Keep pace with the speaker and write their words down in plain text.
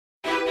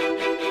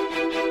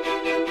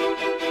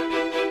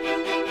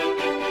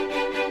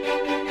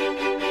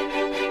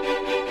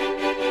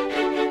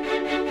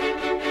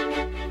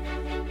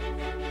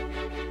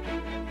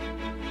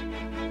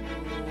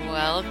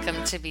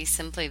to Be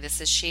Simply. This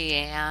is she,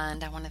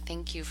 and I want to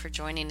thank you for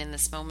joining in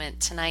this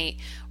moment. Tonight,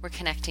 we're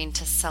connecting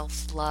to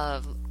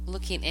self-love,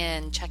 looking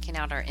in, checking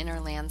out our inner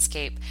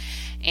landscape,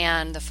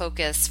 and the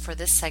focus for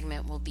this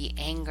segment will be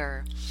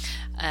anger,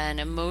 an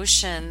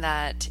emotion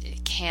that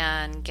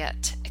can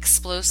get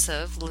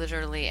explosive,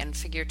 literally and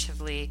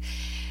figuratively.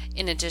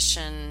 In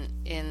addition,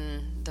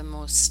 in the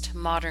most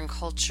modern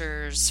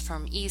cultures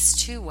from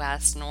east to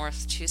west,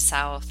 north to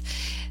south,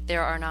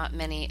 there are not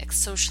many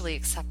socially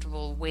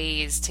acceptable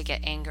ways to get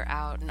anger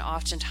out, and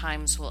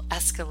oftentimes will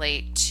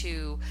escalate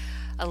to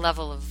a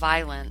level of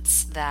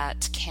violence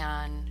that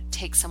can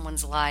take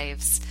someone's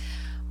lives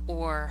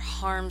or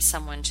harm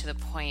someone to the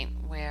point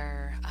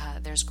where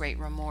there's great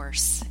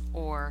remorse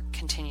or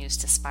continues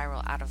to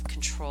spiral out of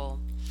control.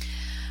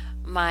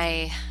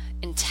 My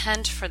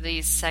intent for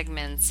these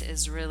segments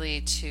is really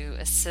to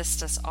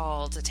assist us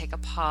all to take a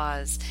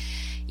pause,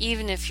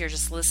 even if you're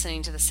just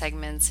listening to the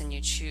segments and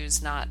you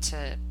choose not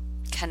to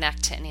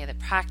connect to any of the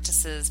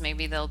practices.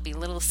 Maybe there'll be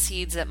little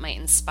seeds that might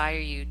inspire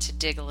you to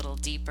dig a little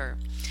deeper.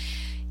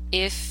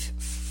 If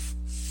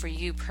for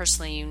you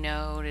personally you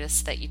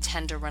notice that you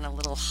tend to run a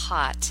little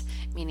hot,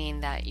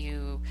 meaning that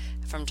you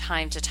from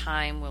time to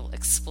time will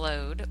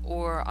explode,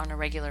 or on a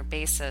regular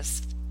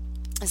basis,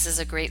 this is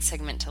a great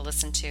segment to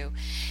listen to.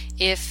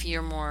 If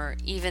you're more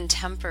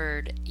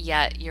even-tempered,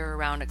 yet you're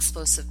around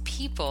explosive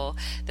people,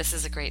 this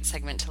is a great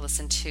segment to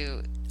listen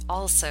to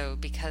also,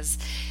 because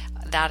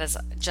that is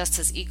just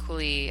as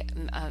equally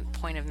a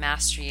point of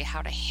mastery,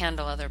 how to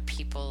handle other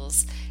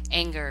people's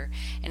anger.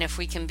 And if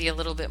we can be a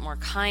little bit more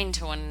kind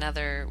to one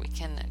another, we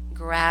can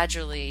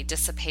gradually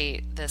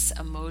dissipate this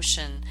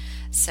emotion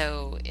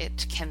so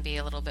it can be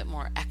a little bit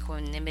more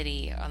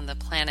equanimity on the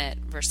planet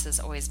versus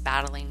always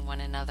battling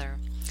one another.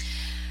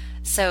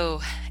 So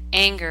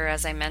anger,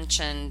 as I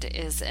mentioned,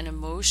 is an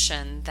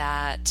emotion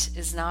that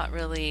is not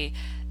really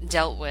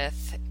dealt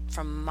with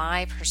from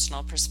my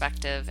personal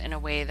perspective in a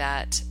way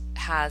that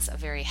has a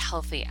very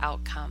healthy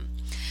outcome.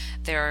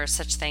 There are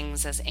such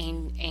things as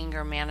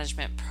anger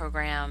management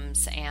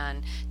programs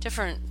and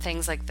different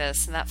things like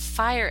this. And that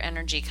fire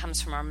energy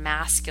comes from our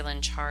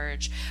masculine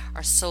charge,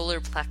 our solar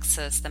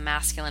plexus, the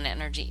masculine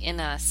energy in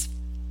us.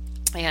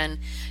 And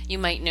you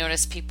might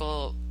notice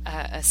people,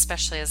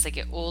 especially as they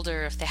get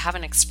older, if they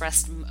haven't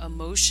expressed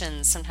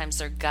emotions, sometimes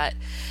their gut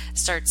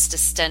starts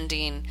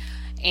distending.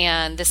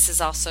 And this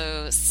is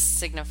also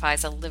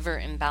signifies a liver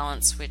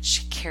imbalance,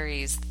 which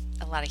carries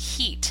a lot of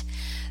heat.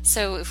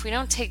 So if we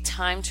don't take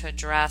time to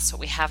address what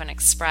we haven't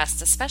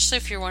expressed, especially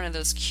if you're one of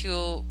those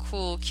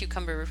cool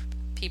cucumber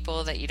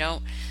people that you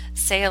don't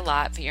say a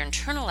lot, but you're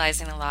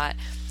internalizing a lot,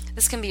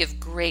 this can be of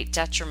great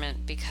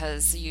detriment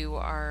because you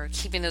are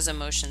keeping those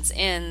emotions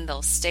in.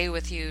 They'll stay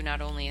with you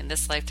not only in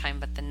this lifetime,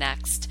 but the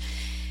next.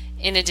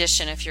 In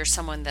addition, if you're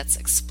someone that's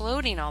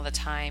exploding all the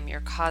time,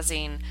 you're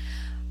causing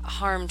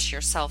harm to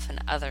yourself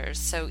and others.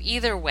 So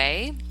either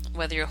way,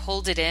 whether you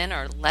hold it in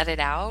or let it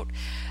out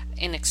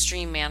in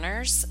extreme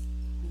manners,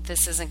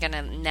 this isn't going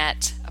to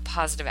net a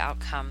positive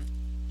outcome.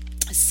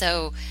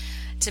 So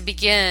to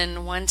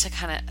begin, one, to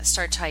kind of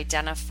start to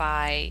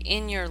identify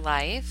in your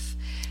life,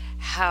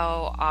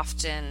 how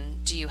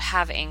often do you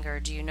have anger?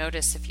 Do you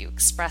notice if you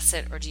express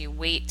it, or do you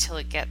wait till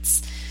it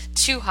gets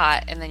too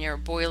hot and then you're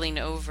boiling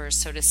over,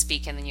 so to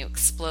speak, and then you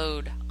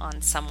explode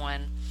on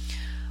someone?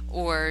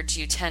 Or do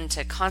you tend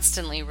to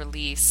constantly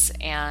release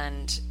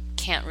and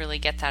can't really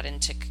get that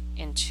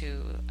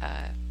into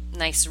a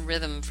nice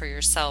rhythm for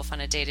yourself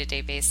on a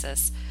day-to-day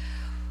basis?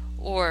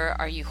 Or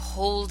are you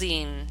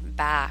holding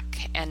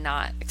back and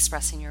not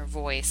expressing your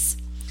voice?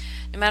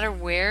 No matter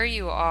where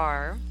you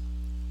are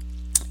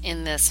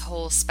in this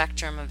whole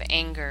spectrum of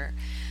anger,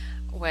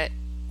 what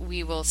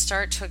we will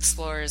start to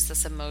explore is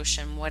this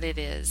emotion, what it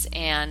is,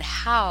 and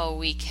how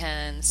we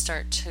can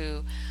start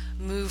to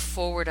move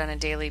forward on a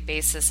daily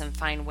basis and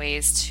find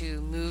ways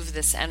to move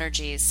this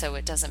energy so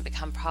it doesn't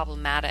become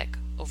problematic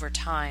over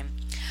time.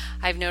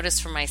 I've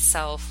noticed for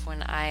myself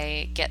when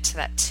I get to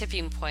that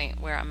tipping point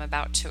where I'm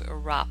about to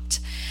erupt,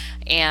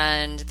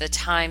 and the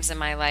times in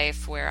my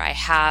life where I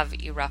have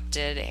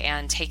erupted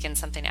and taken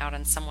something out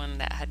on someone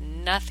that had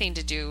nothing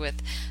to do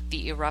with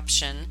the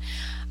eruption,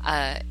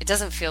 it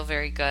doesn't feel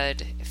very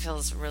good. It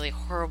feels really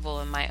horrible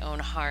in my own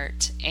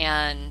heart.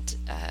 And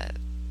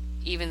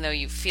even though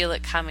you feel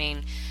it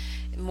coming,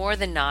 more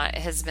than not,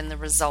 it has been the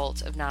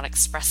result of not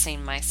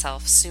expressing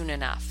myself soon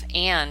enough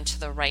and to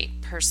the right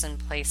person,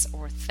 place,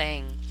 or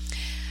thing.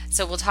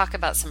 So we'll talk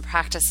about some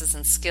practices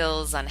and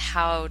skills on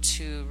how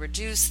to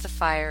reduce the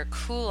fire,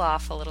 cool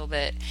off a little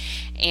bit,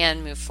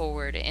 and move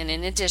forward. And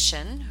in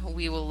addition,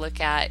 we will look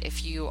at,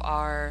 if you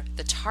are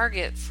the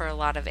target for a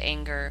lot of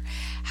anger,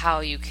 how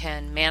you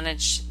can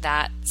manage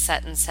that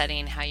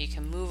setting, how you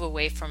can move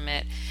away from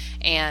it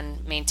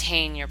and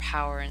maintain your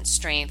power and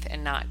strength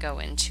and not go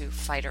into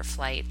fight or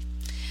flight.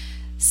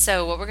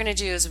 So what we're going to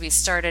do is we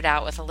started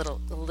out with a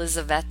little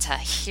Elizaveta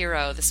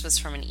Hero. This was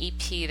from an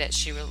EP that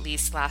she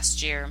released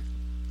last year.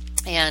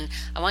 And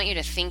I want you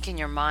to think in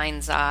your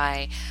mind's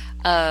eye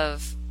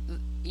of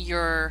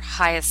your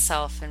highest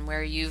self and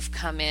where you've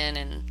come in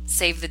and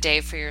saved the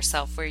day for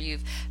yourself, where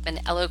you've been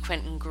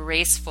eloquent and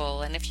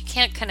graceful. And if you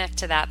can't connect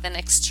to that, then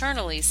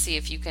externally see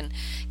if you can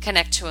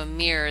connect to a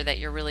mirror that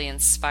you're really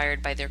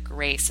inspired by their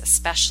grace,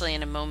 especially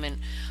in a moment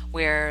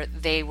where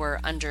they were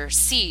under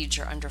siege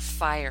or under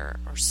fire,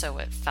 or so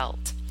it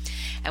felt.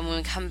 And when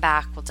we come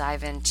back, we'll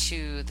dive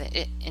into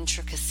the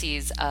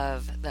intricacies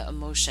of the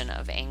emotion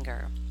of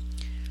anger.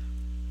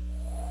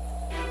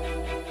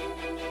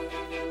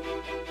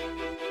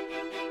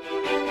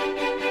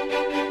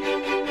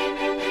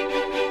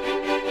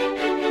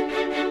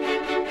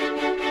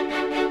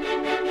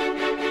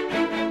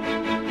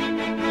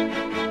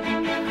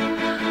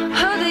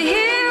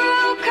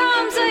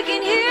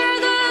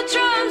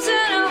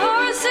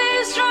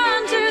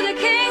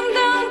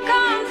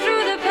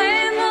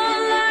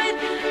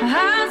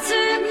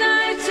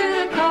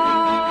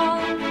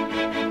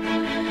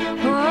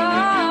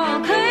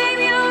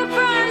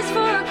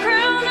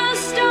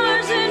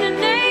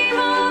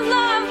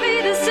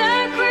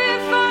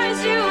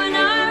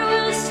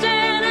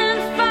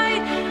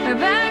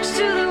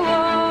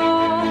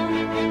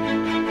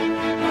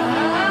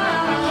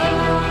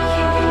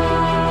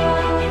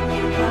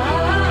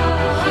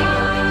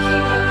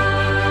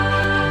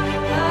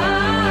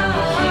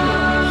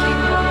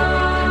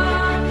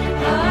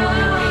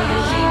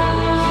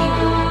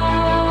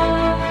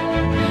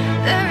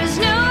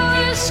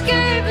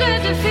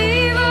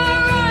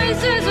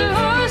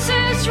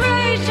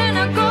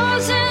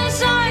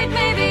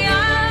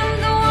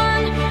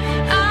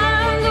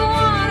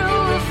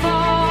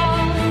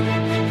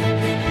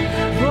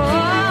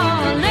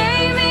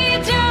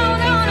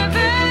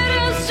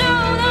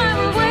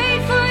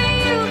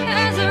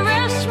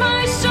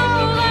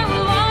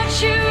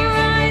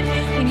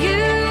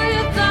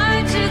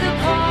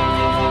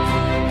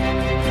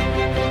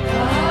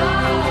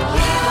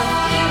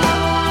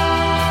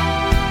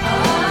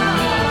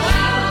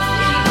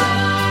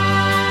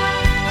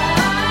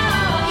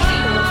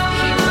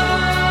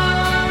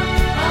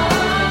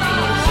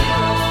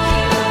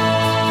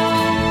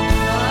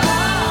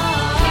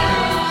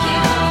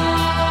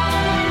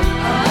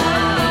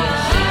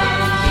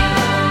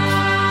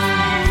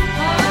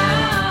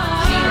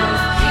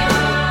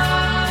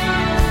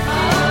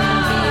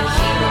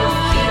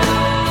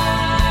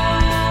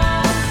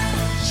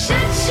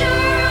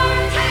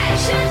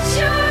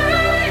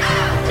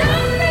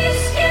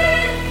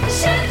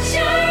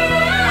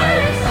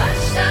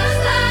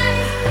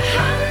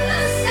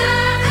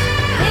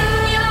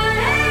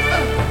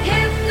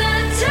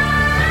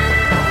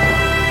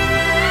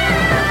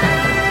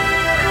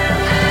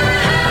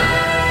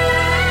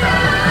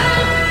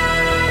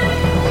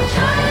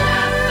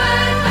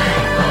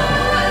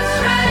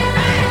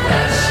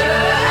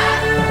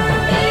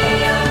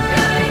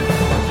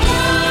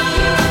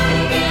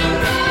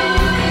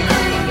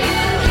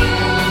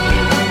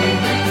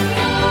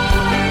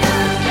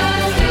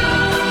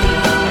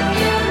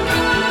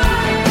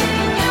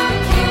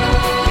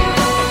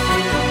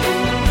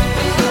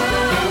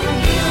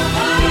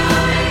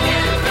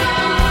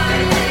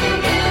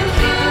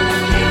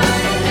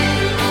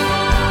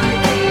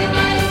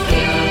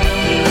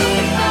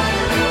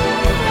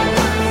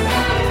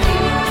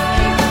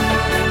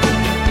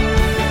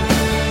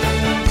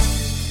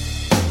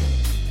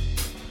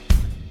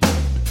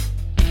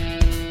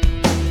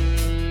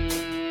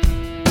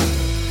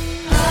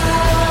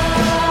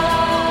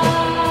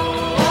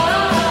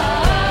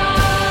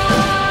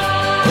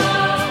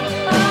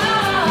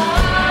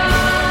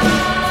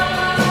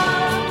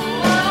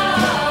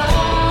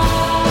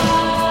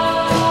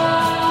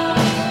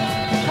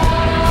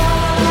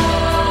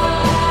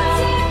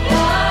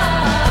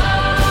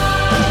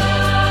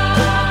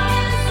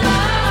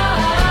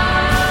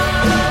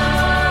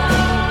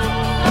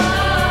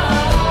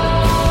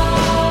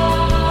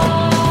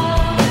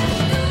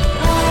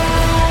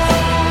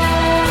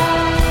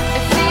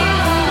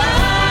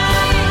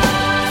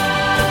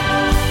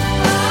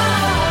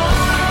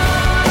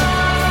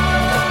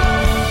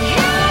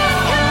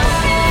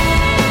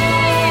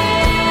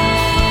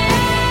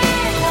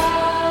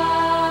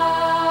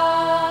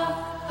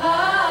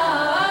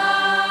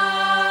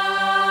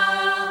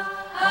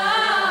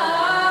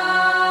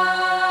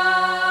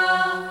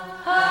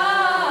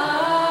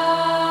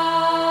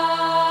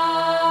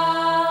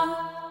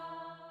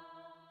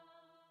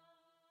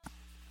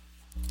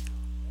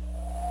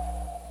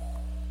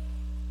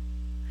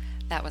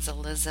 That was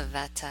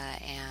Elizaveta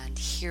and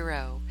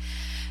Hero.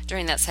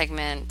 During that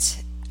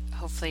segment,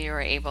 hopefully you were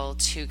able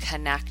to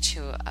connect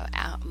to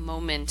a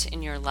moment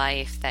in your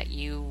life that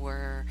you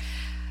were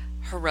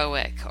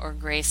heroic or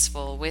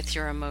graceful with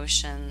your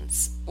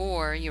emotions,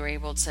 or you were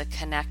able to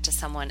connect to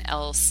someone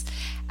else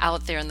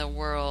out there in the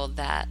world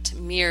that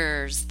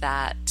mirrors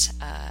that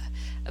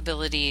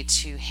ability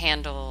to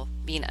handle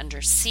being under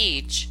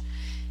siege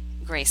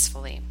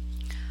gracefully.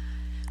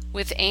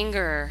 With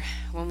anger,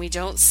 when we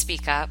don't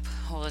speak up,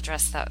 we'll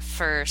address that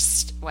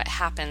first. What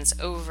happens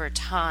over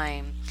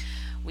time,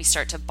 we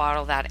start to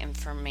bottle that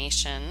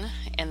information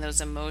and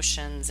those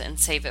emotions and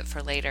save it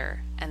for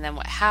later. And then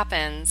what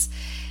happens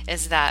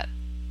is that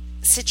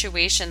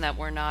situation that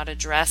we're not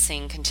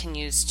addressing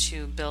continues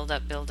to build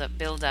up, build up,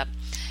 build up.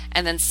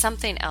 And then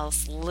something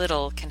else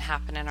little can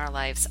happen in our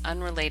lives,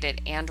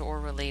 unrelated and or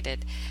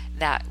related,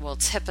 that will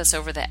tip us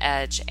over the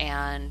edge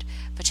and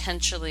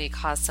potentially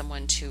cause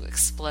someone to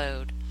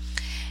explode.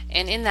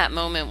 And in that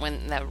moment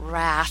when that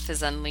wrath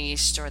is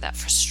unleashed or that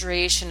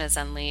frustration is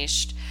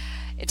unleashed,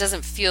 it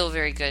doesn't feel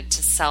very good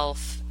to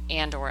self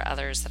and or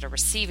others that are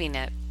receiving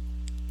it.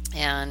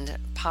 And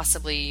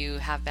possibly you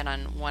have been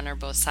on one or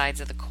both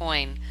sides of the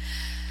coin.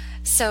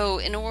 So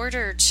in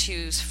order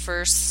to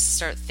first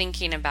start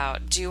thinking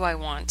about, do I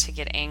want to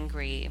get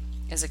angry,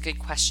 is a good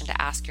question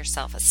to ask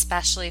yourself,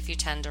 especially if you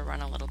tend to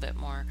run a little bit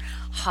more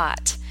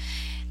hot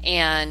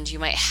and you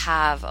might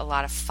have a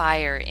lot of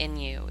fire in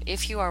you.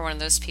 If you are one of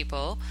those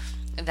people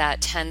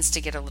that tends to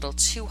get a little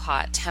too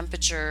hot,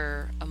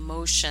 temperature,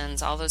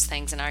 emotions, all those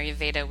things, in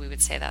Ayurveda we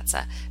would say that's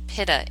a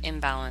pitta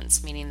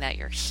imbalance, meaning that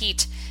your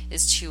heat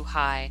is too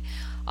high.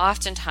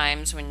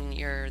 Oftentimes when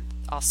you're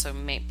also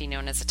may be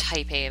known as a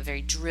type A, a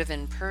very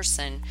driven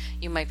person,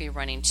 you might be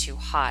running too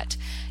hot.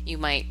 You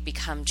might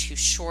become too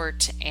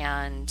short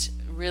and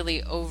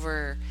really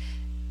over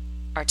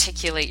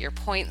articulate your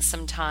points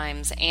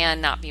sometimes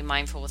and not be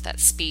mindful with that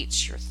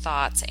speech, your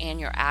thoughts, and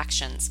your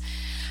actions.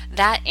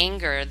 That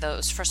anger,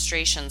 those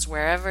frustrations,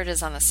 wherever it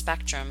is on the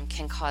spectrum,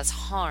 can cause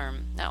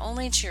harm, not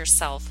only to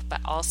yourself, but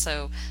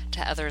also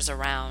to others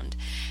around.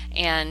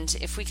 And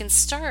if we can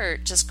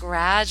start just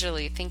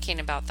gradually thinking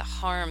about the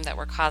harm that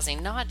we're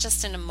causing, not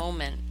just in a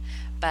moment,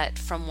 but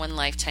from one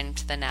lifetime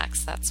to the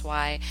next. That's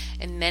why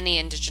in many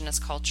indigenous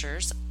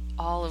cultures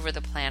all over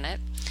the planet,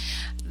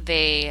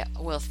 they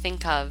will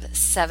think of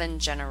 7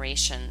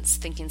 generations,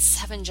 thinking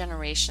 7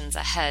 generations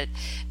ahead,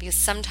 because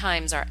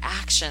sometimes our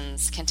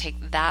actions can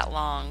take that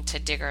long to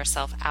dig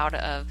ourselves out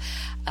of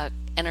an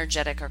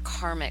energetic or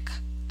karmic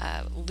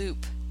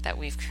loop that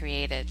we've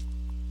created,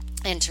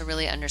 and to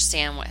really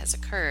understand what has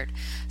occurred.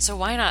 So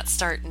why not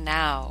start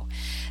now?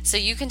 So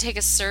you can take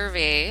a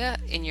survey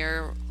in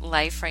your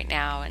life right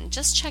now and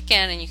just check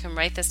in, and you can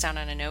write this down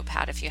on a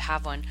notepad if you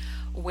have one.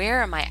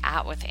 Where am I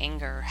at with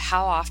anger?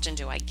 How often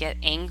do I get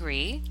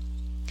angry?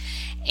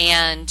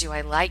 And do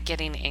I like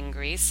getting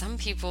angry? Some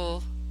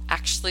people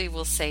actually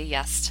will say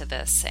yes to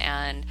this,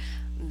 and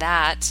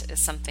that is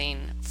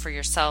something for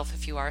yourself.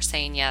 If you are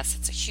saying yes,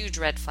 it's a huge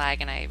red flag,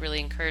 and I really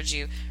encourage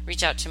you,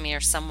 reach out to me or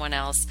someone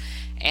else,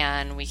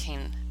 and we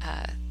can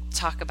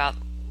talk about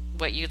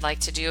what you'd like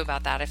to do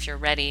about that if you're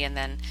ready, and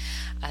then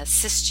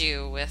assist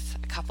you with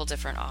a couple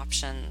different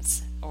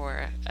options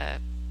or a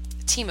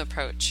team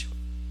approach.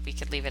 We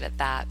could leave it at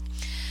that.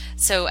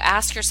 So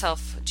ask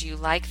yourself, do you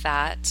like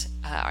that?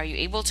 Are you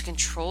able to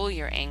control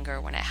your anger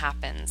when it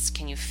happens?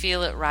 Can you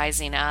feel it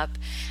rising up?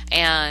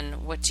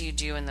 And what do you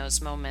do in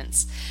those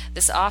moments?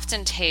 This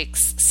often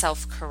takes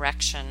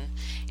self-correction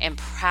and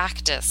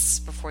practice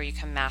before you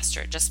can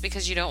master it. Just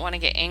because you don't want to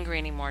get angry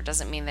anymore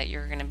doesn't mean that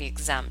you're going to be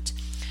exempt.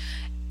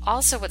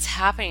 Also, what's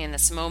happening in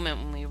this moment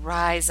when we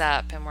rise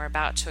up and we're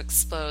about to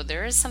explode,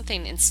 there is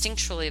something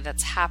instinctually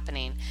that's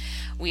happening.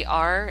 We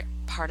are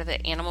part of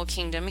the animal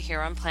kingdom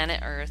here on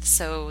planet Earth,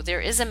 so there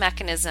is a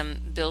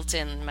mechanism built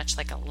in, much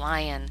like a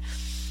lion,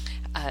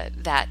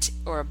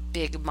 or a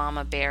big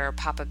mama bear or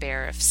papa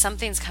bear. If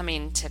something's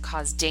coming to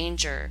cause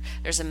danger,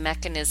 there's a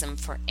mechanism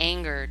for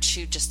anger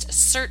to just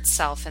assert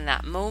self in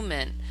that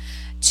moment,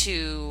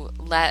 to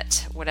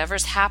let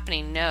whatever's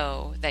happening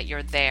know that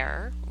you're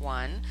there.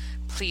 One,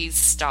 please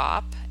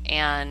stop,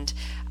 and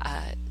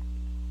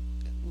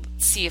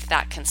see if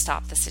that can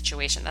stop the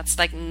situation. That's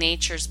like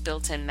nature's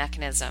built-in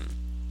mechanism.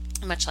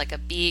 Much like a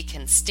bee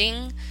can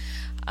sting,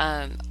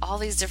 all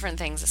these different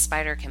things, a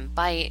spider can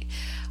bite,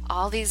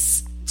 all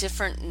these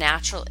different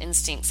natural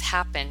instincts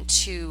happen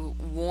to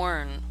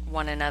warn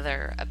one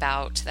another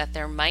about that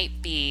there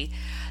might be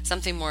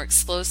something more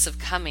explosive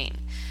coming.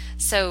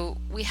 So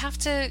we have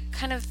to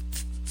kind of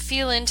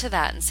feel into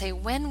that and say,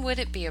 when would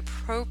it be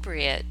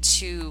appropriate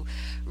to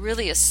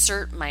really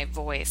assert my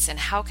voice, and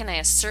how can I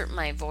assert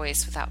my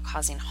voice without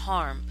causing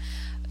harm,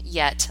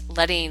 yet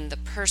letting the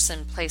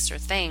person, place, or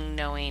thing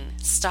knowing,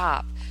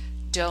 stop,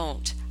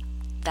 don't,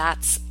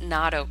 that's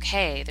not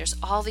okay. There's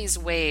all these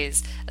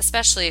ways,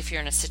 especially if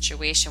you're in a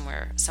situation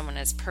where someone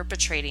is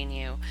perpetrating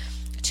you,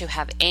 to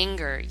have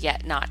anger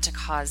yet not to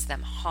cause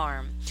them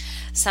harm.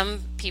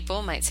 Some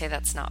people might say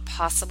that's not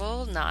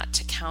possible, not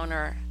to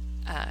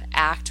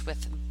counteract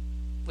with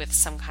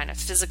some kind of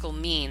physical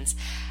means.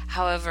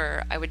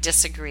 However, I would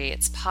disagree.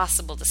 It's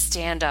possible to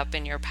stand up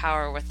in your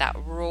power with that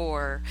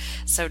roar,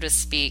 so to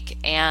speak,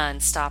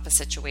 and stop a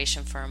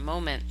situation for a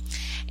moment.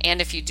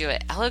 And if you do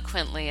it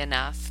eloquently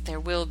enough, there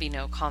will be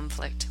no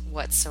conflict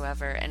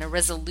whatsoever, and a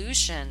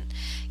resolution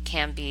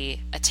can be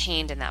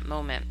attained in that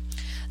moment.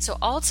 So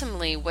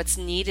ultimately, what's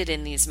needed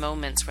in these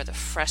moments where the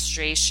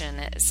frustration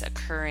is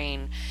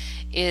occurring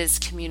is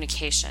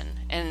communication.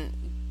 And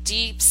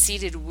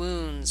deep-seated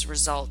wounds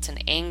result in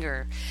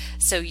anger.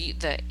 So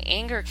the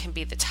anger can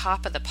be the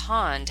top of the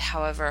pond.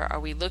 However, are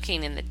we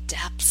looking in the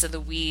depths of the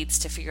weeds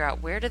to figure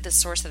out where did the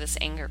source of this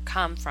anger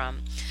come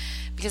from?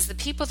 Because the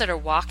people that are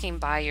walking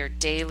by your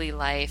daily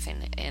life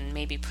and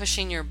maybe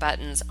pushing your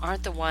buttons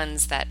aren't the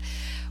ones that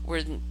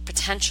were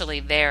potentially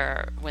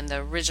there when the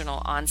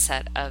original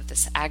onset of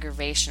this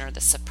aggravation or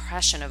the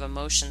suppression of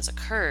emotions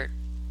occurred.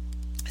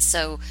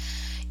 So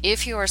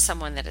if you are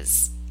someone that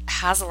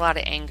has a lot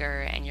of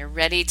anger and you're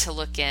ready to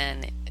look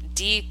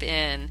deep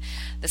in,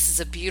 this is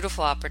a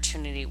beautiful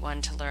opportunity,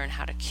 one, to learn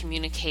how to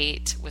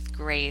communicate with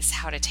grace,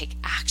 how to take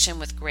action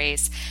with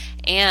grace,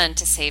 and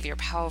to save your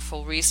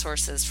powerful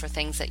resources for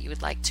things that you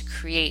would like to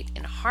create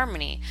in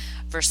harmony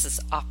versus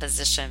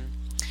opposition.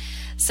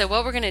 So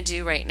what we're going to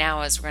do right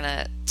now is we're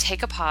going to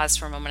take a pause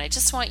for a moment. I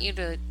just want you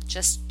to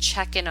just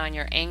check in on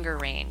your anger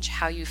range,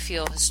 how you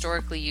feel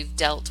historically you've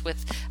dealt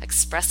with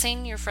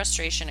expressing your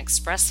frustration,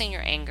 expressing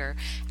your anger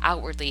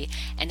outwardly,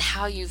 and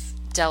how you've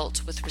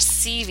dealt with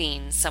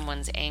receiving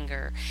someone's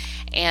anger.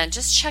 And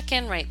just check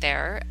in right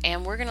there.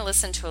 And we're going to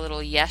listen to a little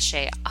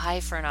Yeshe,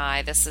 Eye for an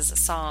Eye. This is a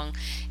song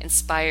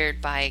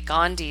inspired by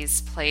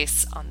Gandhi's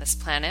place on this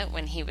planet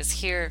when he was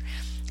here,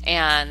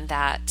 and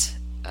that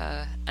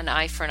an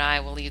eye for an eye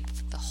will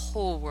leave the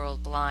whole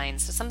world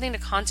blind. So something to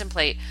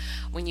contemplate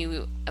when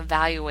you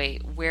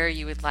evaluate where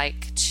you would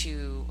like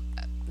to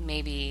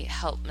maybe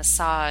help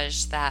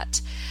massage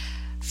that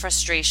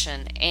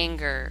frustration,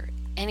 anger,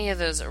 any of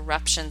those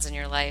eruptions in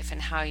your life,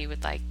 and how you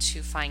would like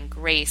to find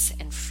grace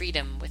and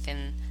freedom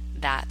within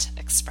that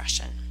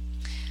expression.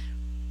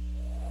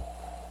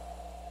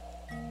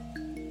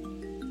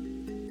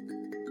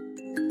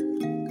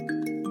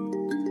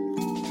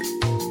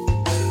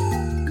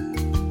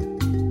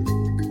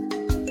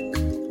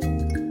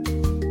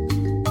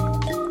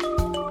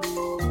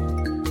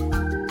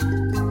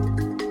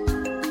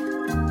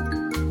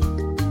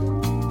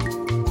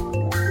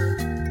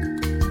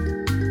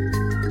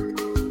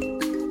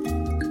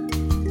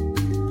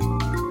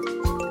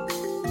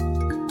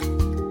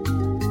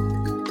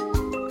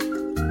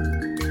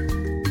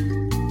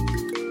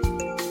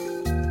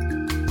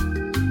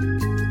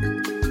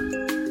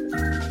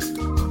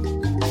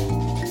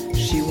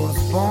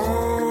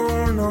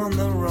 Born on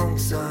the wrong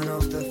side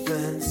of the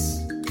fence,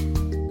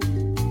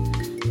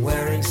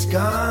 wearing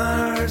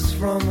scars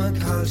from a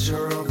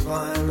culture of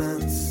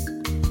violence,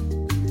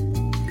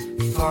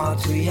 far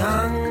too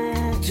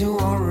young to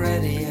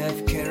already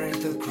have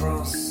carried the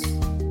cross,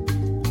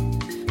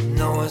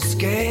 no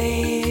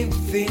escape,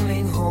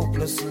 feeling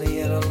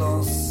hopelessly at a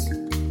loss,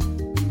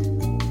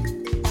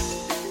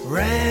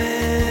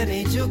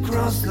 ready to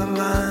cross the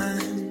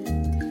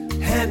line,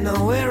 had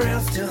nowhere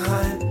else to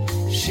hide.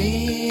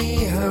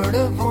 She heard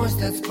a voice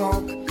that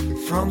spoke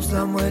from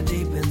somewhere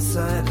deep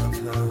inside of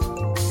her.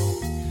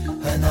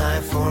 An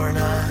eye for an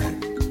eye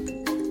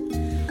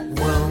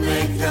will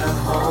make the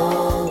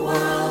whole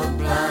world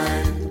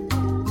blind.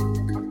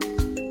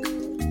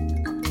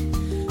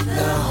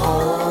 The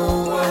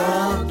whole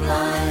world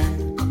blind.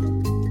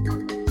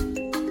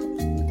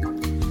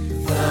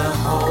 The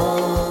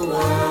whole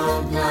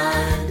world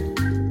blind.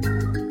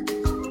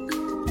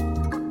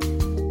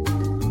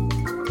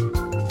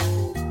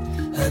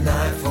 An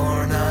eye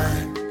for an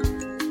eye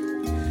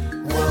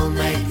will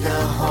make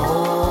the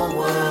whole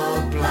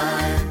world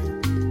blind.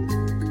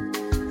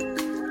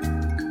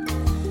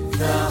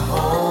 The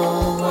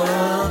whole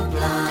world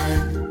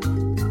blind.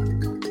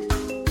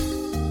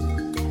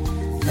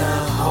 The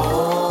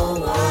whole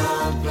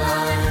world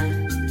blind.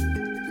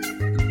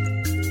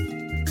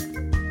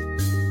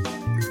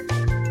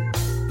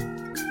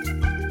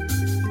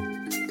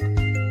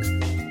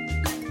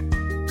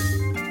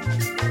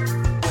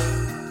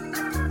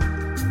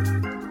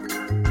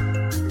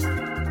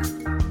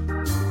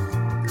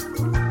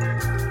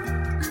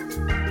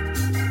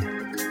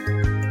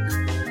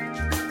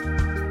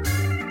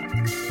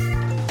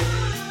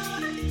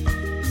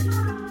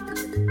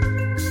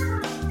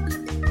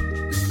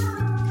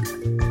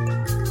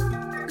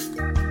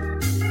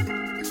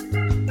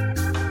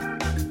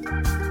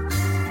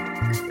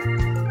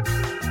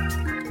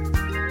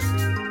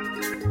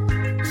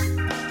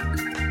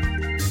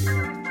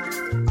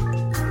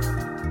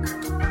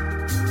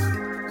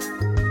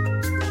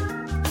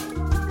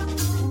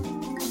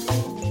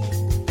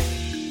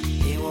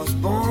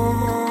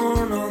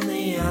 Born on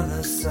the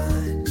other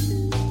side,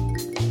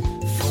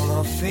 full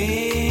of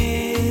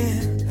fear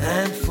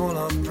and full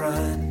of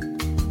pride,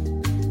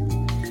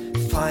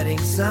 fighting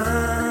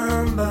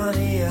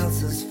somebody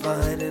else's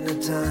fight in a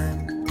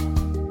time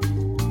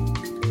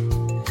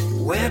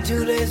where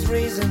today's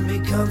reason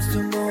becomes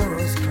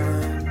tomorrow's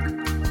crime.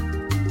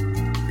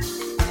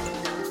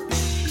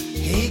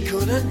 He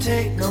couldn't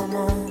take no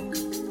more,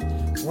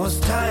 was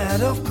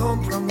tired of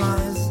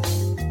compromise.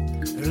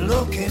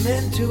 Looking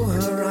into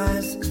her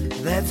eyes,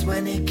 that's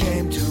when he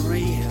came to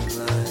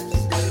realize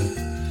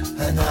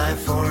an eye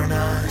for an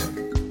eye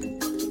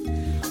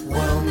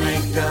will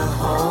make the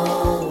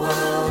whole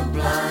world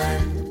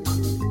blind.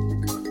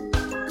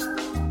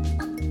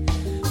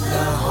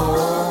 The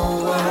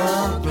whole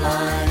world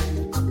blind.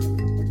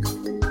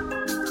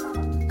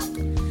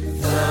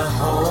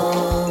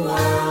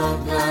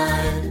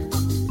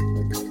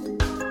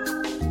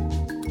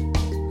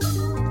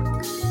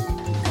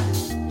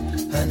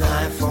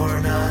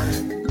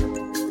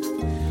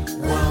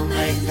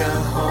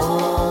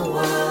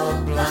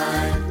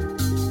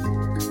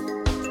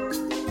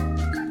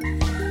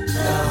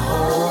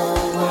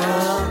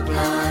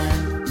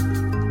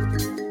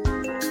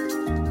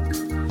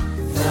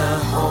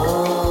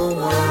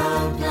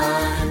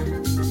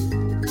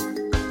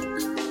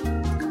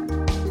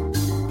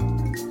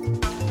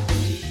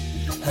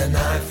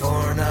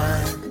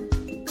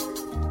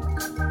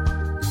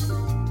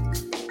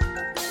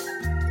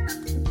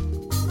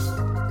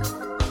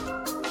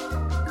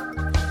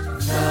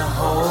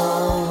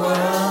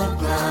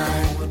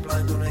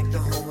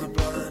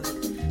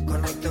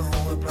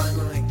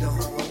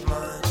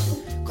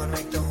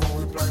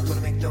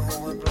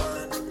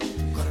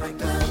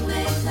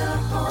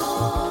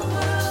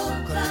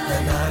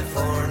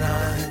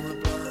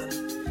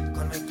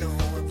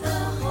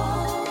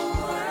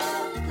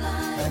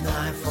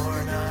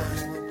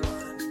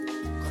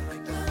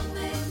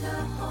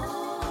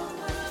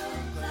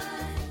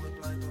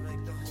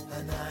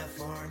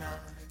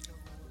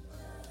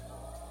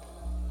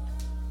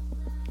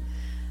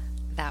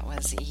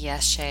 is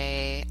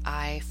Yeshe,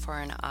 eye for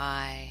an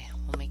eye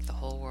will make the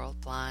whole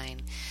world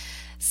blind.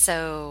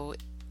 So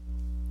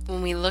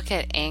when we look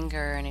at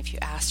anger, and if you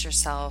ask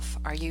yourself,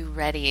 are you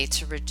ready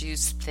to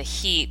reduce the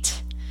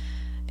heat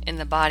in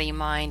the body,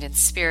 mind, and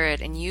spirit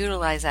and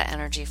utilize that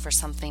energy for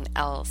something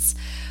else?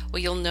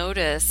 Well, you'll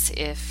notice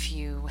if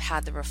you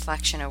had the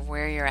reflection of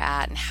where you're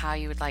at and how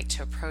you would like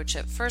to approach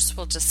it. First,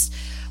 we'll just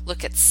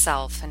look at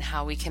self and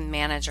how we can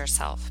manage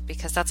ourselves,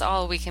 because that's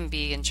all we can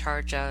be in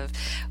charge of.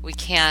 We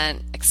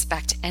can't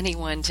expect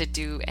anyone to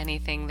do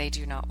anything they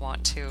do not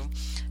want to.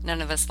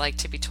 None of us like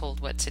to be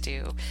told what to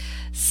do.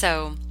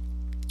 So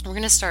we're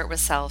going to start with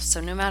self.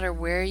 So no matter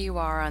where you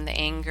are on the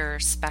anger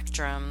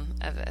spectrum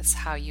of as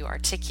how you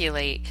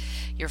articulate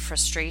your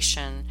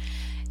frustration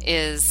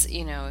is,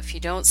 if you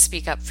don't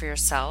speak up for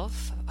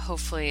yourself,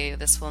 hopefully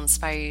this will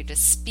inspire you to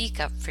speak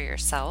up for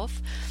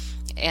yourself,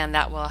 and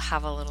that will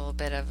have a little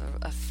bit of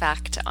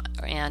effect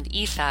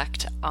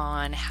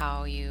on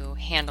how you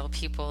handle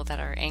people that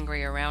are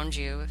angry around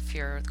you if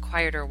you're the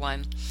quieter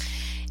one.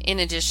 In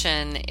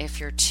addition, if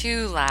you're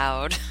too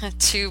loud,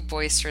 too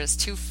boisterous,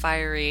 too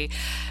fiery,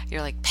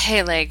 you're like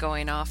Pele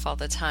going off all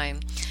the time,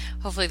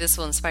 hopefully this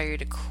will inspire you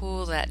to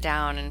cool that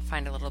down and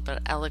find a little bit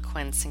of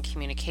eloquence and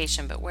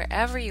communication. But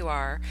wherever you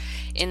are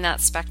in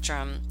that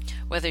spectrum,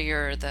 whether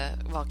you're the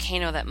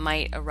volcano that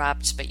might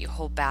erupt but you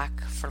hold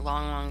back for a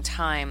long, long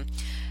time,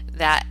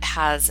 that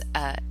has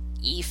an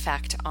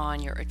effect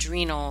on your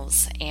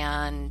adrenals,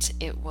 and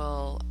it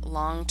will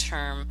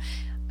long-term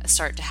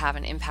start to have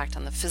an impact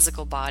on the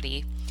physical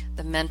body,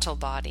 the mental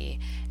body,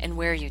 and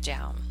wear you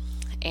down.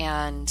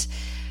 And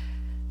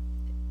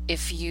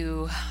if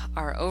you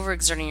are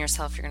overexerting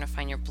yourself, you're going to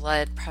find your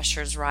blood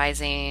pressures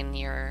rising,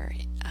 your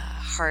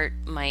heart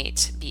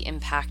might be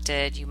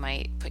impacted, you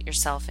might put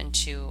yourself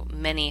into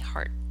many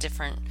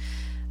different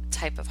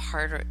type of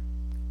heart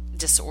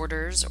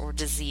disorders or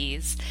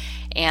disease.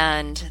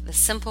 And the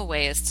simple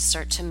way is to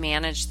start to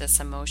manage this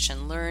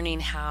emotion, learning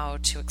how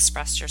to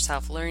express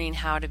yourself, learning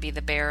how to be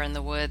the bear in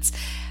the woods,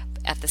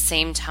 at the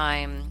same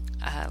time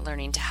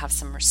learning to have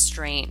some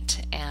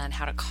restraint and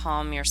how to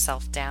calm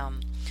yourself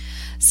down.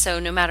 So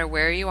no matter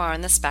where you are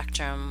on the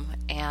spectrum,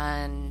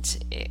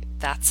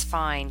 that's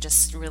fine,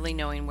 just really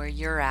knowing where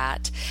you're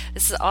at.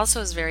 This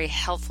is very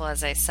helpful,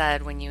 as I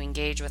said, when you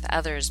engage with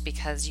others,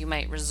 because you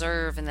might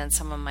reserve and then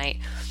someone might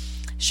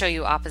show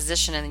you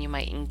opposition and then you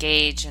might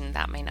engage, and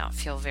that may not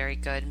feel very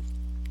good,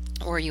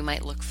 or you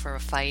might look for a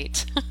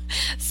fight.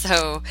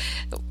 So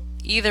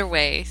either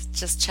way,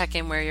 just check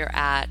in where you're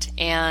at,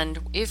 and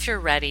if you're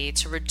ready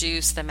to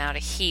reduce the amount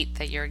of heat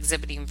that you're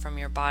exhibiting from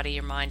your body,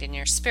 your mind, and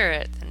your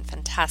spirit, then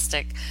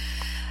fantastic.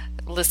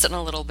 Listen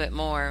a little bit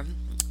more.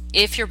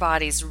 If your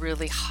body's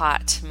really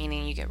hot,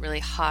 meaning you get really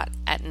hot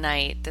at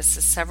night, this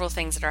is several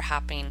things that are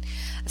happening,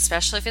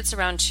 especially if it's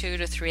around 2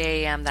 to 3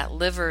 a.m. That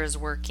liver is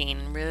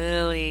working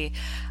really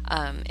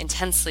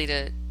intensely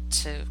to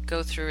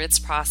go through its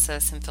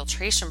process and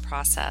filtration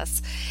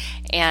process.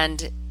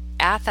 And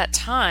at that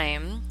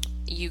time,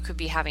 you could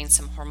be having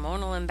some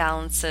hormonal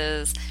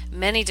imbalances,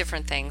 many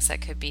different things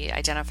that could be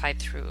identified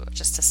through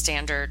just a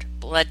standard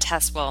blood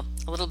test. Well,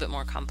 a little bit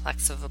more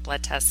complex of a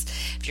blood test.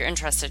 If you're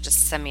interested,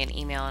 just send me an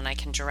email and I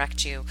can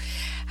direct you.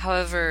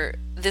 However,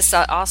 this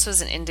also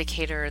is an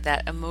indicator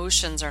that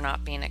emotions are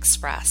not being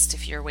expressed.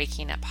 If you're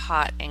waking up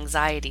hot,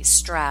 anxiety,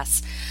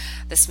 stress,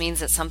 this means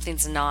that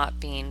something's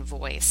not being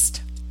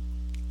voiced,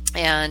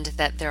 and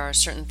that there are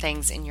certain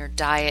things in your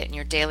diet and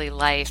your daily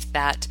life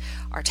that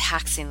are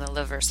taxing the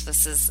liver. So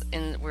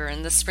we're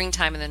in the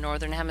springtime in the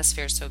northern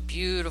hemisphere, so a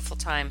beautiful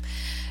time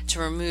to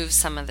remove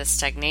some of the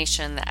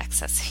stagnation, the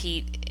excess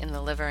heat in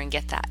the liver, and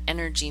get that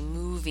energy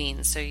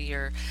moving so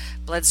your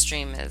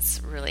bloodstream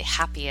is really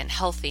happy and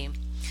healthy.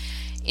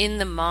 In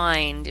the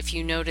mind, if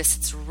you notice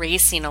it's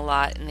racing a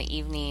lot in the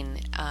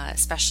evening,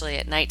 especially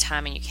at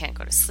nighttime, and you can't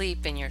go to sleep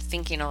and you're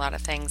thinking a lot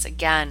of things,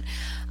 again,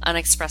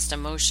 unexpressed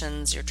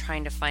emotions, you're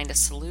trying to find a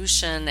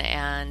solution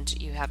and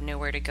you have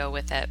nowhere to go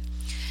with it.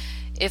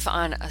 If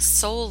on a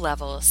soul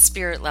level, a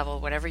spirit level,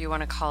 whatever you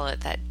want to call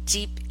it, that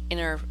deep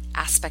inner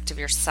aspect of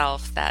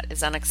yourself that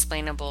is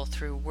unexplainable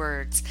through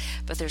words,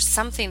 but there's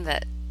something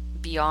that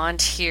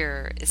beyond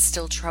here is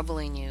still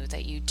troubling you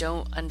that you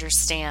don't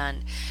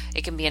understand.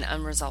 It can be an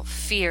unresolved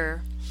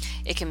fear.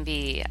 It can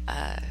be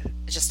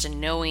just a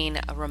knowing,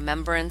 a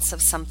remembrance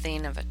of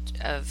something,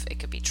 it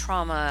could be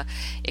trauma.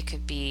 It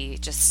could be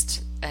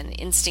just an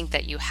instinct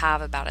that you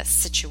have about a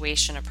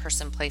situation, a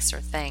person, place, or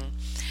thing.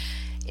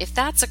 If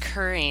that's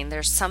occurring,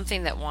 there's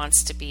something that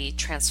wants to be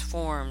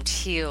transformed,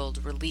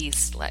 healed,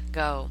 released, let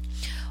go.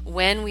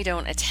 When we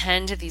don't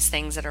attend to these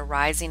things that are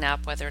rising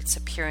up, whether it's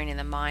appearing in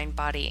the mind,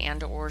 body,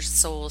 and or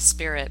soul,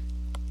 spirit,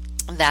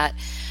 that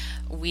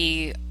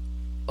we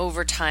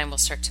over time will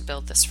start to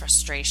build this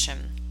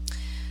frustration.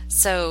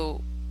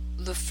 So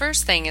the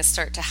first thing is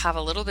start to have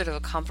a little bit of a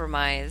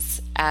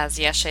compromise, as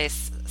Yeshe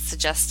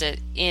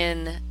suggested,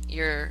 in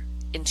your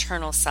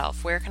internal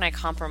self. Where can I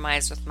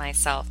compromise with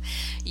myself?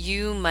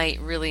 You might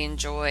really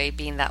enjoy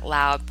being that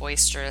loud,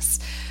 boisterous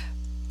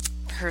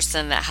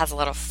person that has a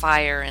lot of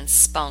fire and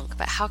spunk,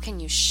 but how can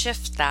you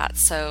shift that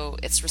so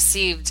it's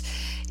received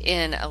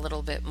in a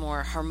little bit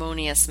more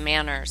harmonious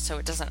manner so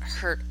it doesn't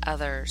hurt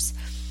others?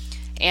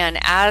 And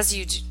as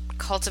you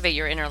cultivate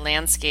your inner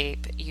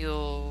landscape,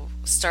 you'll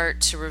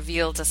start to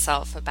reveal to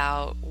self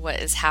about what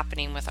is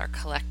happening with our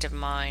collective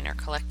mind, our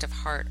collective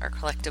heart, our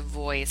collective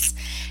voice.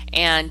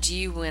 And do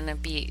you want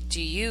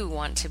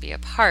to be a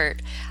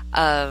part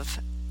of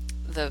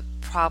the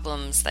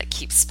problems that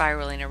keep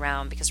spiraling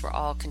around, because we're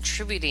all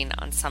contributing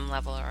on some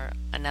level or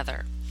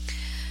another?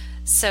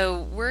 So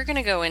we're going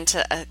to go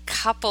into a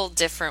couple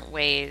different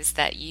ways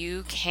that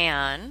you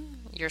can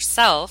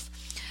yourself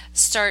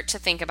start to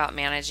think about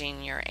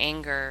managing your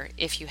anger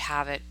if you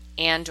have it,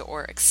 and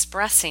or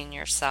expressing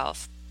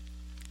yourself.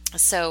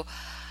 So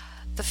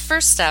the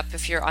first step,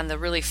 if you're on the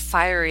really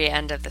fiery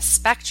end of the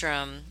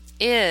spectrum,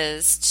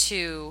 is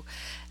to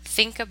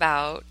think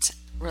about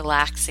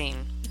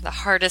relaxing. The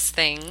hardest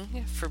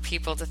thing for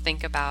people to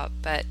think about,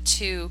 but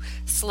to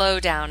slow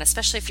down,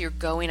 especially if you're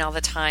going all the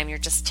time, you're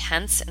just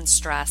tense and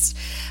stressed.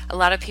 A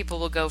lot of people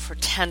will go for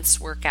tense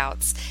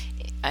workouts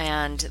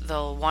and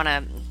they'll want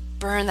to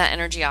burn that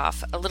energy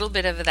off. A little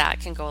bit of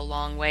that can go a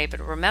long way, but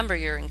remember,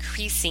 you're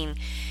increasing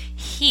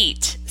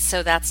heat,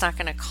 so that's not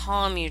going to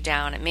calm you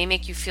down. It may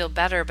make you feel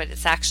better, but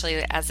it's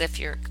actually as if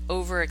you're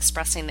over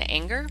expressing the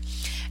anger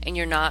and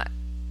you're not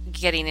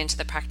getting into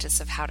the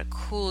practice of how to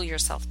cool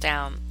yourself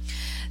down.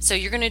 So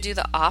you're going to do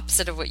the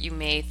opposite of what you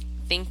may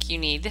think you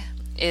need,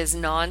 is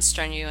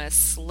non-strenuous,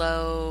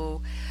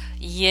 slow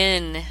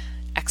yin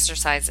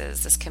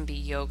exercises. This can be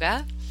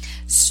yoga,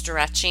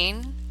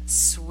 stretching,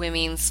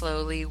 swimming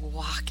slowly,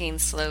 walking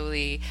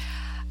slowly.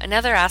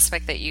 Another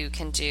aspect that you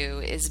can do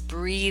is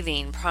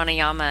breathing.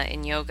 Pranayama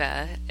in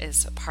yoga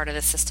is a part of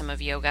the system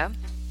of yoga.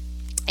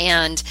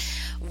 And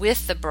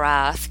with the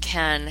breath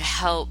can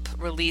help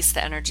release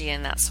the energy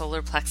in that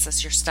solar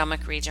plexus, your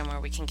stomach region, where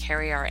we can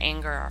carry our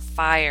anger, our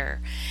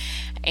fire.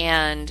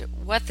 And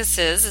what this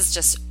is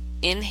just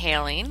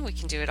inhaling. We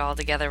can do it all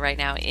together right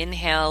now.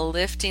 Inhale,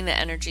 lifting the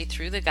energy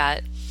through the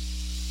gut,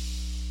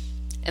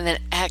 and then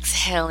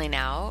exhaling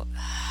out,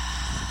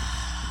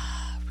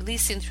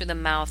 releasing through the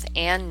mouth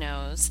and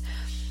nose.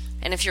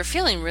 And if you're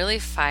feeling really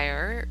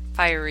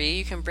fiery,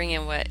 you can bring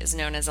in what is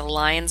known as a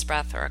lion's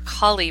breath or a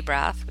Kali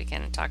breath. We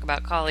can talk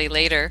about Kali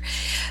later,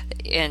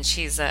 and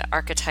she's an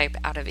archetype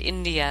out of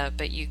India,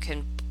 but you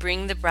can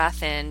bring the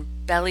breath in,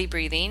 belly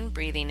breathing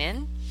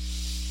in,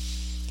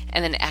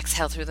 and then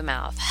exhale through the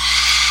mouth.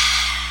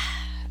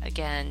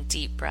 Again,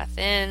 deep breath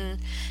in,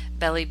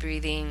 belly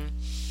breathing,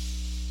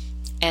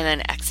 and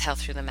then exhale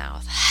through the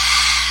mouth.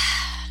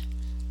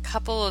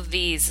 Couple of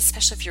these,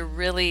 especially if you're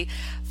really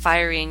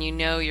fiery and you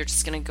know you're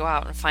just going to go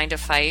out and find a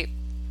fight,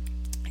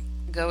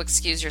 go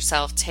excuse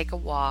yourself, take a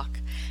walk,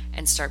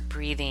 and start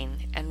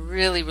breathing and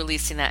really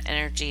releasing that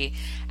energy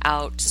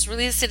out. Just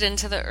release it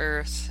into the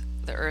earth.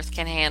 The earth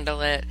can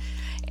handle it.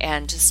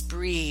 And just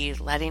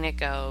breathe, letting it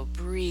go.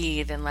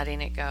 Breathe and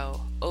letting it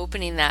go.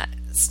 Opening that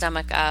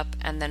stomach up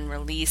and then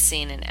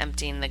releasing and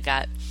emptying the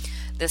gut.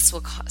 This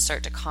will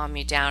start to calm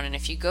you down. And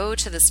if you go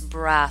to this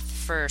breath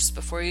first,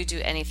 before you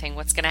do anything,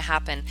 what's going to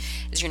happen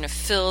is you're going to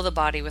fill the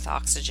body with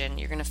oxygen.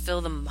 You're going to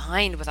fill the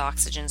mind with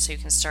oxygen so you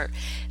can start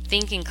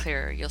thinking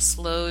clearer. You'll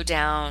slow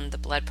down the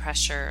blood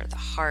pressure, the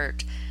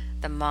heart,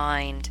 the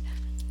mind,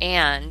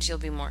 and you'll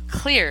be more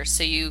clear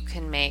so you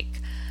can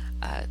make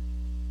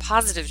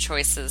positive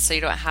choices, so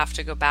you don't have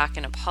to go back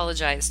and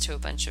apologize to a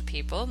bunch of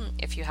people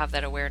if you have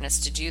that awareness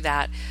to do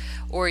that,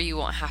 or you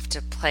won't have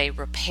to play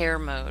repair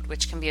mode,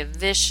 which can be a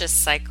vicious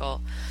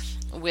cycle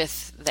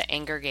with the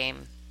anger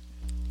game.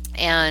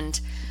 And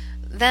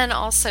then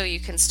also you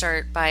can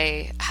start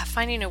by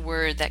finding a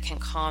word that can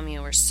calm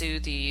you or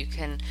soothe you. You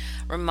can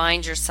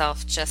remind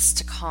yourself just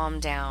to calm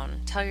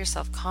down. Tell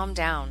yourself, calm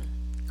down.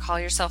 Call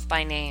yourself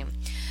by name.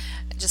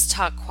 Just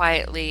talk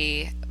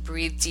quietly.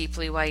 Breathe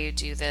deeply while you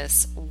do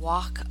this.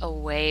 Walk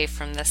away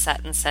from the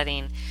set and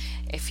setting.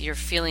 If you're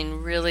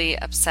feeling really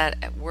upset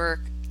at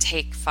work,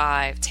 take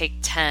 5, take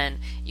 10.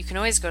 You can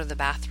always go to the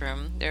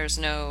bathroom. There's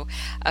no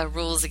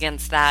rules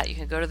against that. You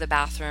can go to the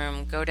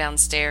bathroom, go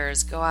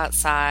downstairs, go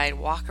outside,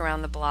 walk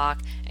around the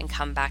block, and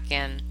come back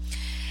in.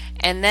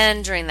 And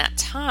then during that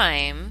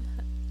time,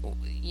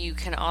 you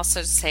can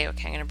also say,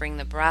 okay, I'm going to bring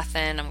the breath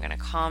in, I'm going to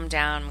calm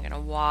down, I'm going to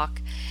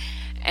walk.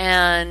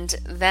 And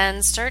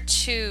then start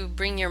to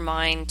bring your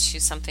mind to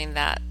something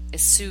that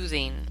is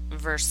soothing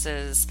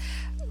versus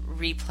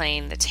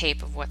replaying the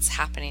tape of what's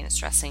happening and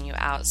stressing you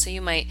out. So you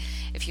might,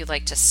 if you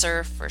like to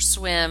surf or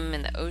swim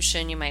in the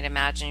ocean, you might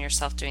imagine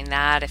yourself doing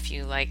that. If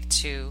you like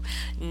to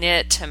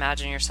knit,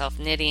 imagine yourself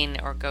knitting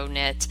or go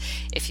knit.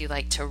 If you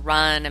like to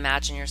run,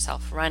 imagine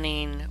yourself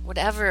running.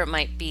 Whatever it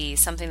might be,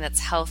 something that's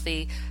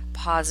healthy,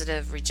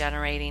 positive,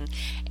 regenerating,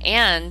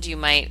 and you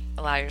might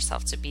allow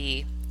yourself to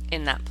be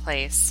in that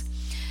place.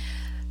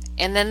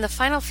 And then the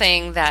final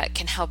thing that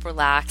can help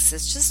relax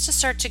is just to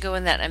start to go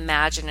in that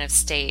imaginative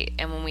state.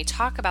 And when we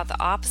talk about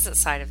the opposite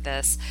side of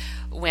this,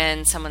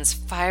 when someone's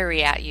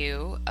fiery at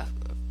you,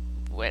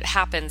 what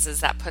happens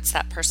is that puts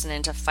that person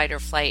into fight or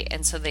flight,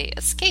 and so they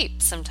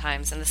escape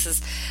sometimes. And this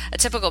is a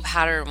typical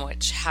pattern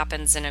which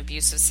happens in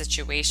abusive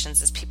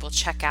situations, is people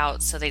check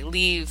out. So they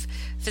leave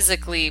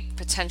physically,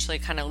 potentially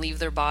kind of leave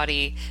their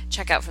body,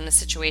 check out from the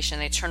situation,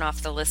 they turn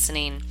off the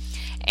listening,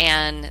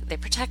 and they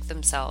protect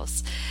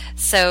themselves.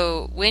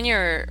 So when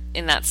you're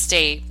in that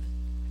state,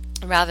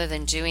 rather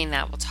than doing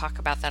that, we'll talk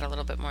about that a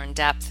little bit more in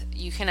depth,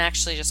 you can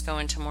actually just go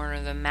into more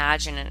of the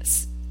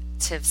imaginative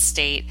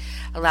state,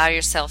 allow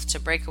yourself to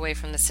break away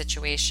from the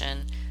situation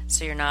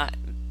so you're not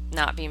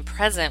being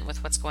present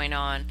with what's going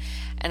on,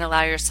 and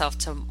allow yourself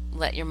to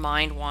let your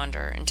mind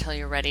wander until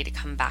you're ready to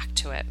come back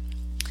to it.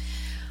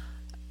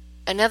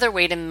 Another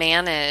way to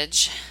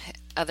manage,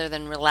 other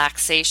than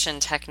relaxation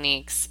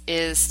techniques,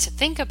 is to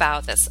think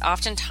about this.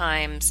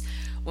 Oftentimes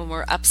when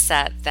we're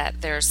upset,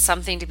 that there's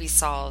something to be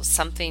solved,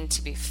 something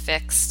to be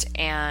fixed,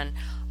 and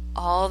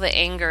all the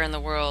anger in the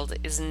world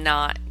is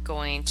not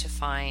going to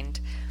find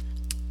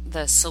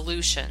the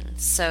solution.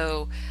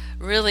 So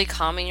really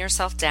calming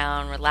yourself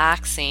down,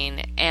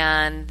 relaxing,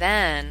 and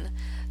then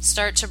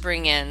start to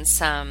bring in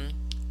some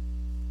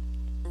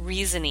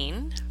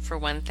reasoning for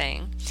one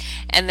thing,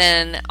 and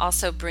then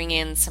also bring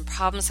in some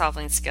problem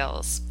solving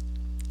skills,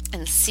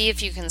 and see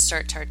if you can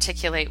start to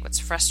articulate what's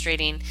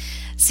frustrating.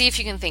 See if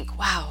you can think,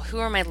 wow, who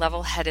are my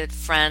level-headed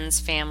friends,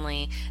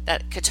 family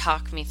that could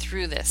talk me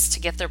through this, to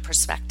get their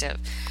perspective.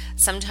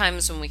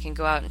 Sometimes when we can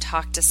go out and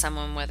talk to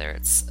someone, whether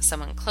it's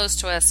someone close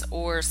to us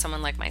or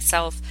someone like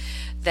myself,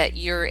 that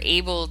you're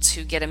able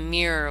to get a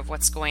mirror of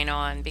what's going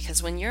on,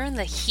 because when you're in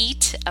the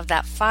heat of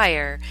that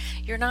fire,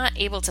 you're not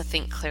able to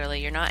think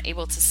clearly, you're not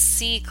able to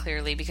see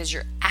clearly, because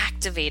you're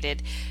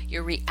activated,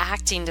 you're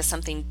reacting to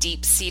something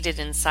deep-seated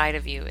inside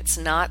of you. It's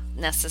not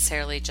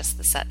necessarily just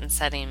the set and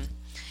setting.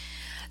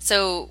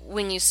 So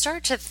when you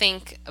start to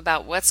think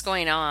about what's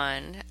going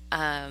on,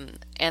 and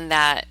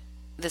that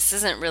this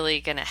isn't really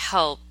going to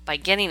help by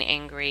getting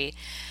angry,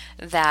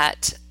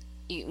 that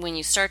when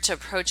you start to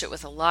approach it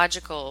with a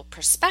logical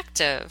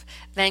perspective,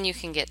 then you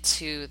can get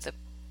to the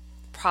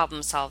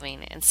problem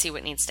solving and see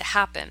what needs to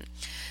happen.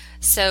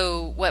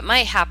 So what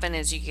might happen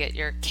is you get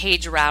your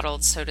cage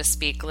rattled, so to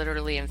speak,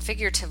 literally and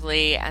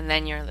figuratively, and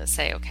then you're going to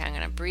say, okay, I'm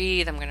going to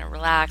breathe, I'm going to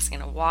relax, I'm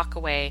going to walk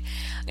away,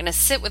 I'm going to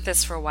sit with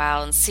this for a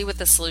while and see what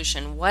the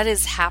solution, what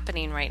is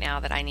happening right now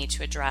that I need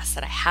to address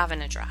that I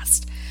haven't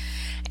addressed.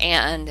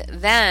 And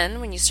then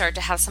when you start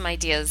to have some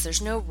ideas,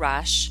 there's no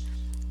rush,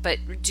 but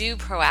do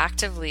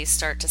proactively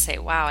start to say,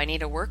 wow, I need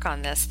to work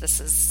on this.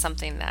 This is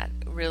something that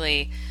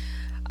really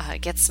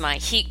gets my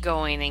heat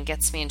going and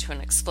gets me into an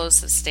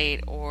explosive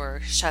state or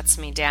shuts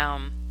me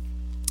down,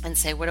 and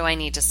say, what do I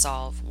need to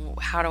solve?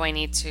 How do I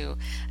need to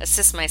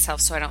assist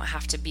myself so I don't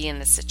have to be in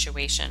this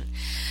situation?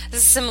 This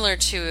is similar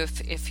to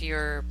if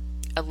you're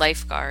a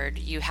lifeguard,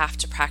 you have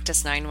to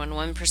practice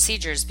 911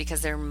 procedures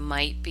because there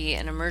might be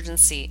an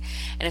emergency.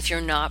 And if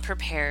you're not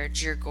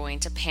prepared, you're going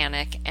to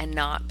panic and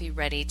not be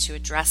ready to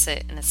address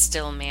it in a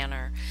still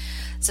manner.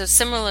 So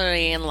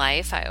similarly in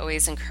life, I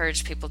always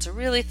encourage people to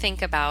really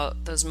think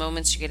about those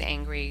moments you get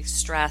angry,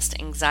 stressed,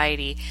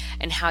 anxiety,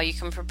 and how you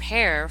can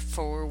prepare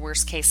for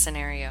worst case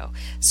scenario.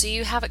 So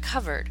you have it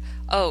covered.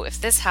 Oh, if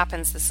this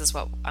happens, this is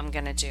what I'm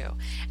going to do.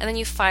 And then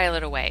you file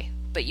it away,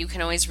 but you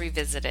can always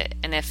revisit it.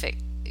 And if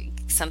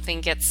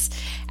something gets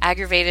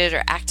aggravated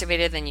or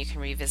activated, then you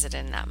can revisit it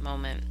in that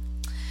moment.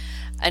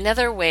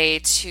 Another way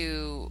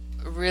to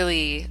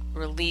really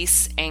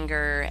release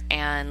anger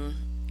and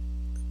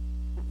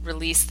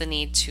release the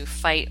need to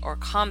fight or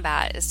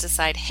combat is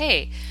decide,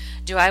 hey,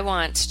 do I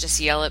want to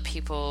just yell at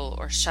people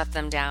or shut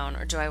them down,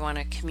 or do I want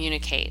to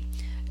communicate?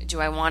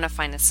 Do I want to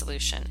find a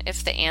solution?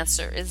 If the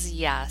answer is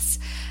yes,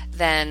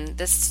 then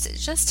this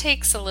just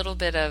takes a little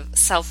bit of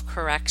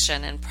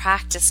self-correction and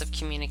practice of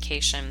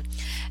communication,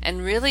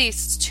 and really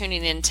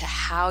tuning into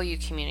how you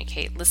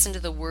communicate. Listen to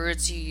the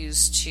words you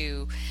use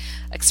to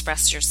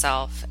express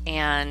yourself,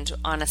 and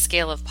on a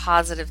scale of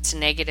positive to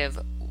negative,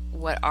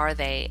 what are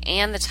they?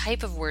 And the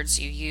type of words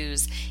you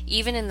use,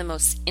 even in the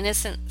most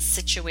innocent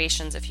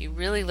situations. If you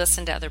really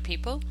listen to other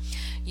people,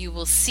 you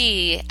will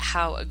see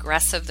how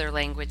aggressive their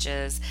language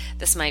is.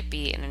 This might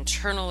be an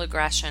internal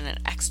aggression, an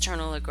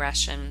external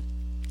aggression,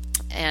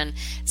 and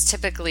it's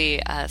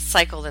typically a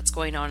cycle that's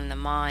going on in the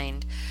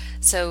mind.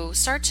 So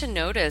start to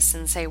notice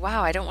and say,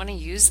 wow, I don't want to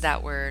use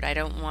that word. I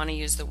don't want to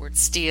use the word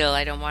steal.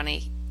 I don't want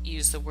to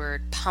use the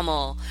word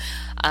pummel.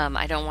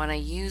 I don't want to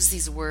use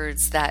these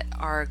words that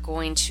are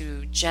going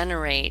to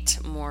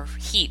generate more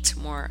heat,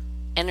 more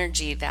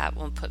energy that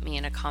will put me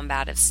in a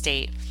combative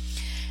state.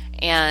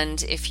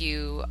 And if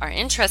you are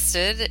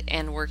interested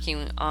in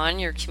working on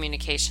your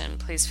communication,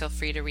 please feel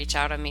free to reach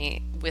out to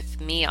me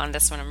on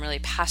this one. I'm really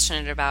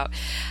passionate about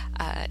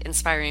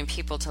inspiring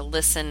people to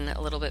listen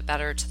a little bit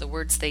better to the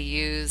words they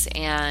use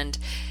and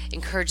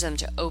encourage them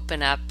to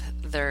open up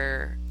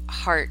their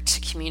heart to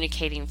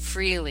communicating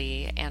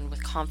freely and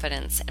with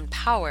confidence and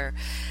power.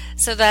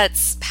 So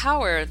that's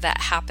power that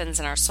happens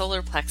in our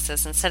solar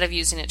plexus. Instead of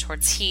using it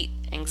towards heat,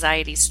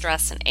 anxiety,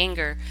 stress, and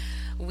anger,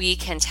 we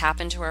can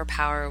tap into our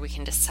power. We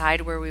can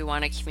decide where we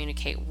want to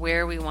communicate,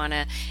 where we want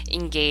to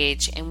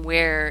engage, and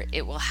where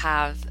it will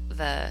have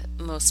the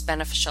most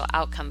beneficial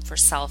outcome for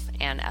self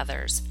and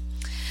others.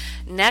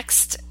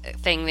 Next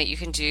thing that you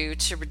can do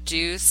to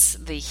reduce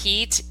the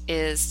heat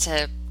is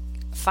to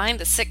find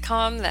the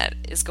sitcom that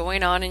is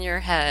going on in your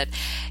head.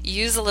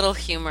 Use a little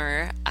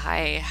humor.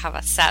 I have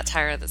a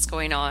satire that's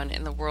going on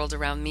in the world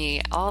around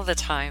me all the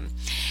time.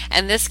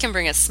 And this can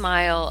bring a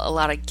smile, a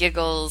lot of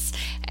giggles,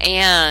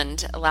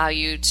 and allow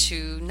you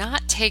to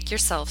not take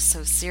yourself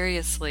so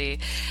seriously.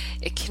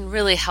 It can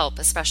really help,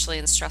 especially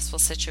in stressful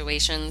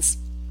situations.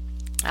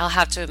 I'll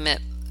have to admit,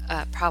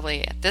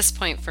 probably at this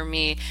point for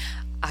me,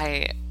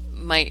 I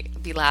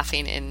might be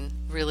laughing in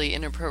really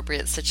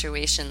inappropriate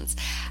situations.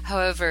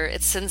 However,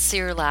 it's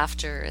sincere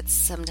laughter. It's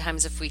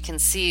sometimes if we can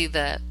see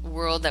the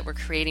world that we're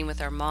creating with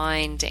our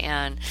mind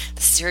and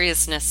the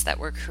seriousness that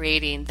we're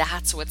creating,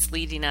 that's what's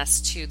leading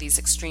us to these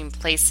extreme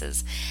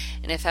places.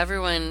 And if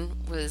everyone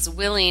was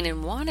willing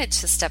and wanted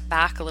to step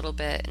back a little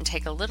bit and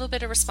take a little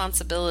bit of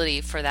responsibility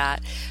for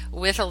that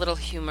with a little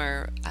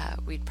humor,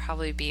 we'd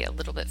probably be a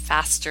little bit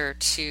faster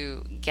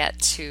to get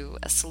to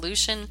a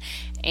solution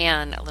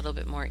and a little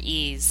bit more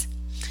ease.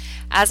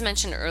 As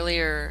mentioned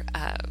earlier,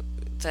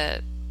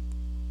 the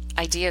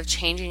idea of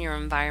changing your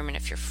environment,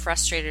 if you're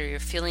frustrated or you're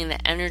feeling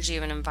the energy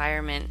of an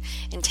environment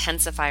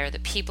intensify, or the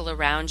people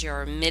around you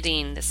are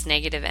emitting this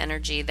negative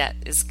energy that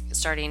is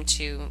starting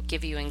to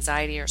give you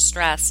anxiety or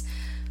stress,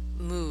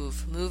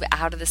 move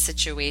out of the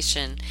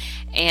situation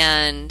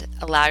and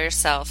allow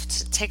yourself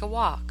to take a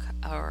walk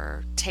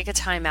or take a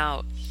time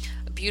out.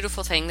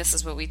 Beautiful thing. This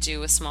is what we do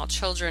with small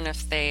children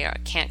if they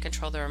can't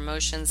control their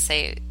emotions.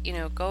 Say,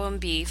 go and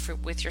be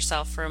with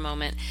yourself for a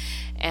moment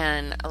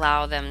and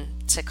allow them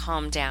to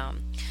calm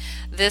down.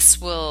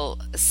 This will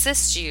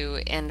assist you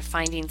in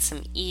finding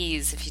some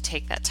ease if you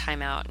take that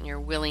time out and you're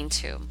willing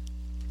to.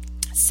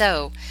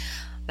 So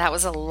that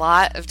was a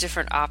lot of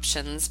different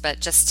options,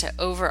 but just to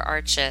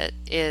overarch it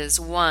is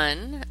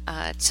one,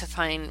 to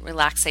find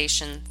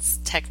relaxation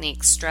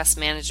techniques, stress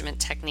management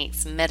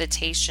techniques,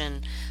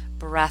 meditation,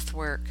 breath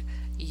work,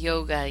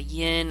 yoga,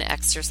 yin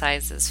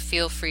exercises.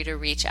 Feel free to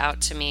reach out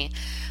to me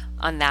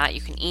on that.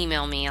 You can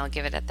email me. I'll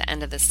give it at the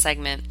end of this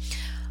segment.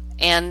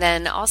 And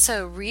then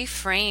also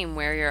reframe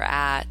where you're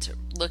at.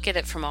 Look at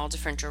it from all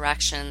different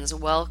directions.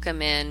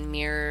 Welcome in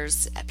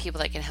mirrors, people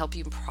that can help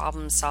you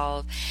problem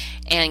solve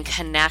and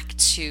connect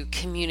to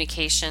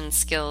communication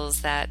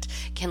skills that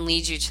can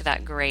lead you to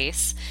that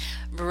grace.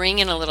 Bring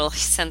in a little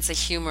sense of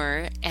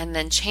humor and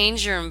then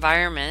change your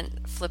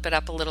environment. Flip it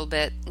up a little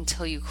bit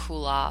until you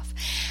cool off.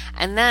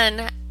 And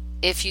then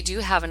if you do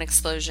have an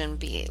explosion,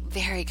 be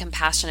very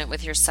compassionate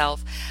with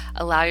yourself.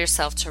 Allow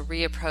yourself to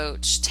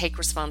reapproach, take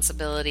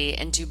responsibility,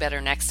 and do better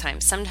next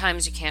time.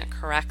 Sometimes you can't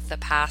correct the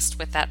past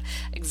with that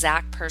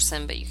exact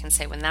person, but you can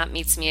say, when that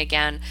meets me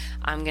again,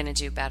 I'm going to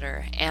do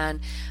better. And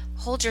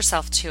hold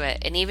yourself to it.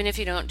 And even if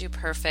you don't do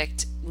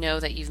perfect, know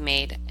that you've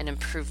made an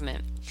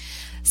improvement.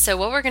 So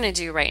what we're going to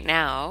do right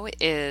now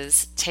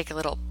is take a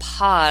little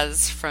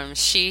pause from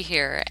she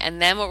here,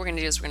 and then what we're going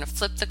to do is we're going to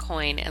flip the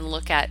coin and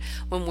look at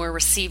when we're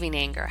receiving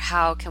anger.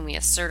 How can we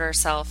assert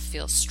ourselves,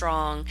 feel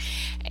strong,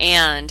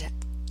 and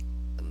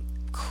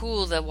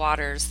cool the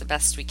waters the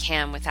best we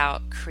can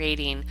without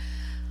creating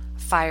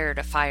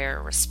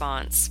fire-to-fire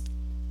response.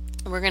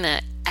 We're going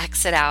to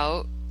exit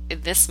out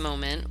in this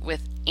moment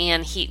with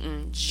Anne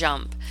Heaton,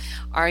 Jump.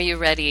 Are you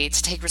ready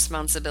to take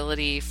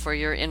responsibility for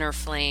your inner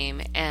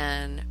flame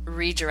and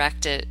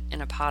redirect it in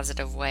a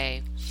positive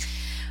way?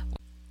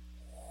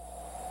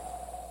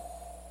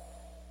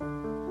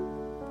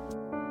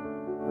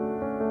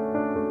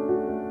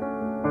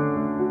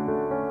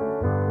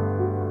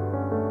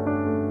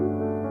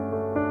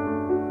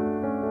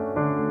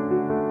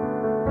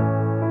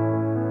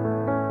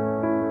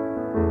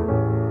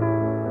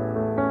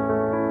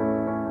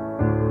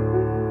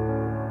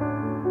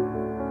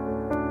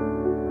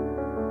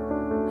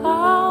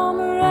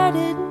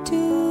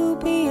 To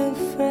be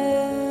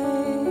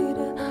afraid,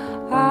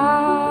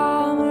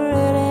 I'm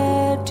ready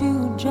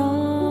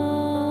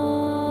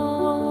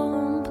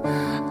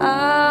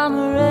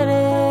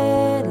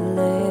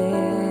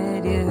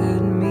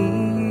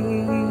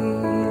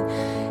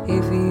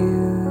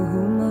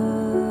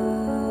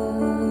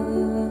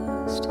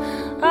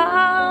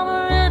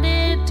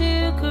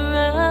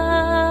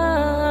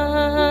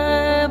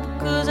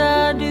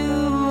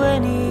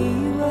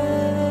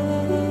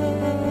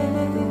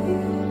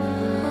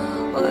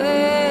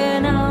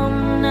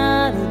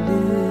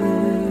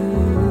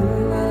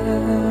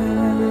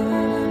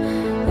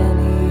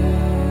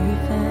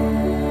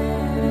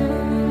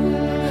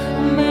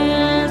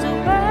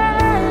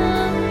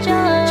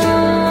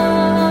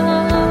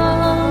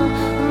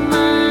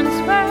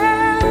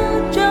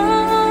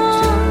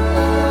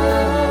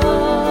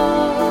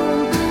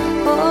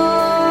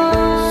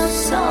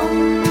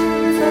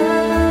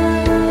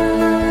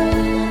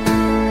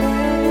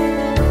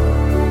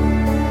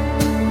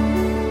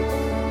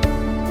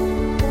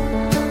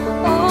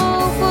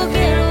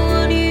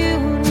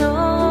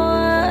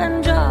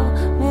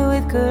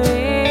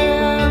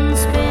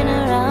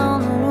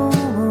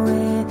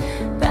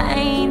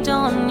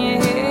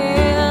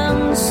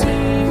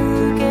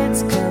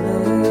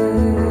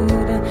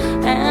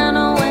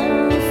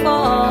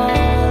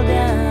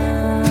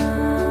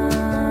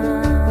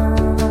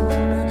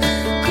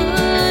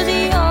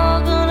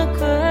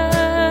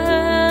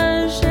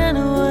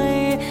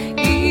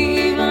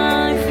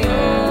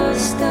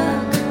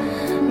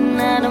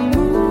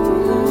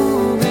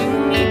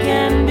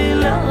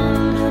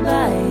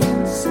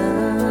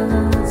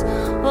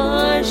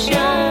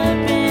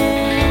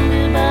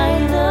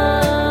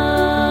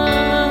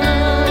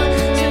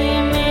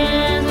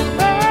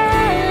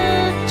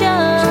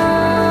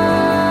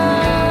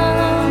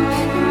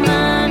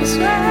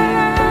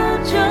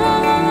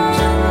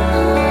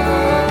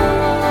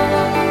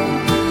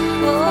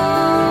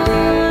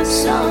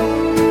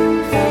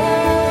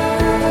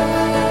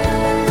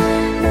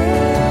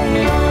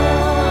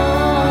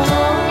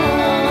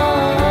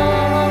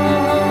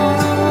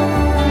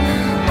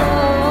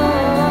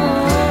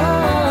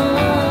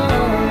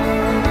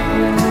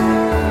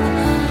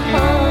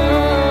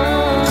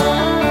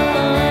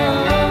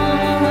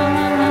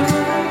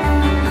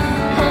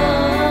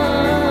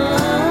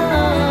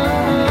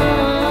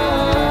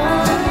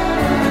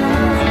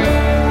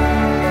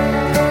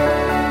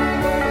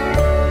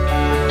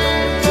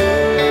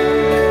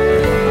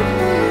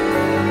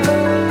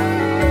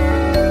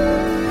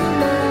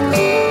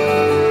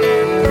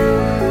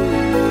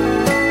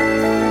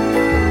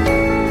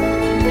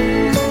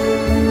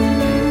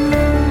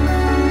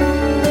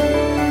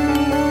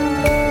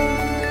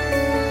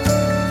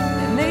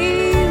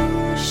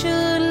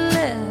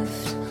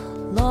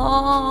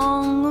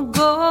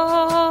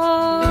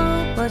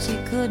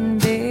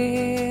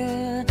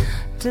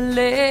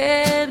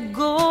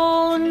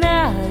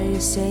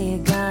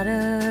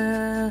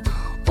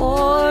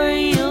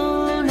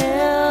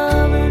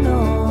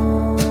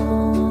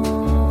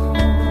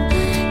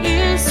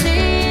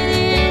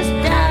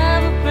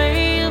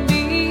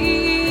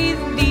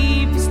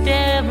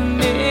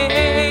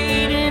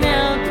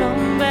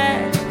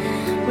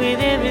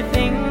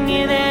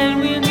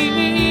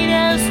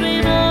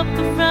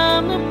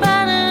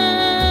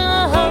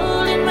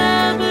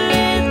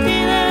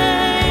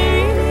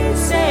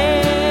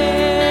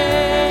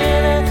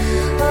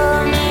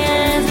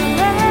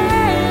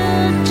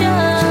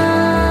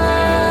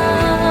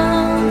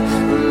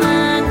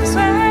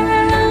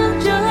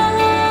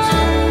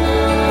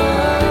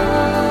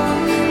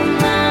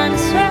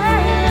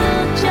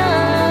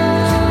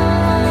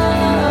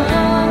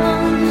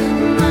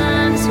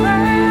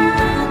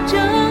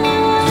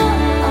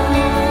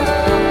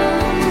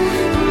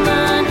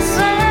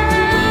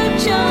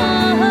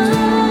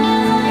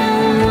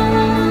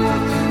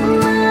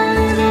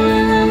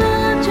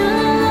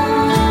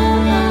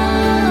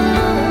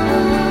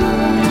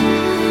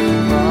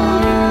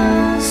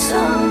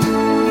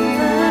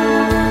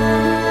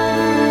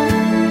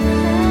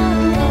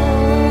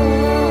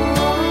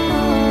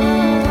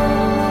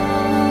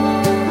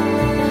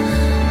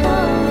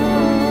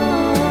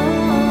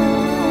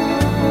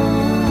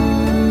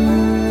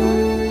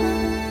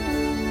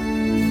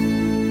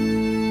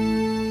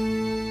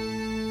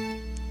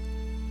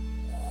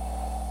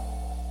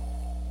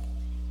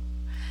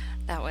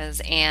as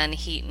Anne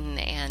Heaton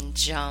and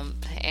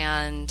Jump.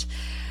 And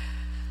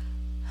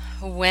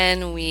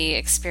when we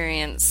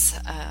experience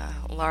a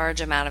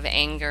large amount of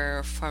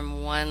anger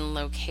from one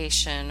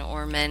location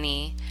or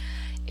many,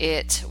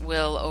 it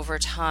will over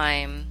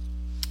time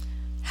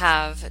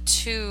have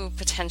two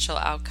potential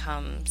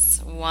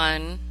outcomes.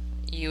 One,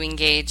 you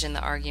engage in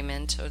the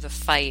argument or the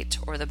fight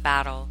or the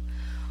battle,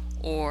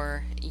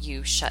 or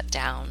you shut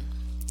down.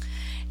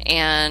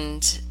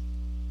 And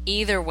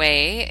either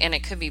way, and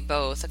it could be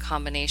both, a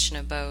combination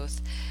of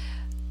both,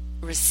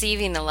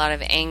 receiving a lot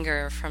of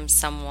anger from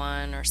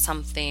someone or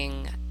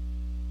something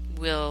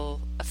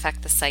will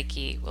affect the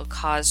psyche, will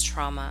cause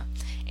trauma,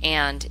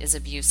 and is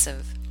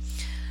abusive.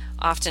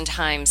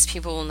 Oftentimes,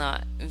 people will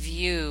not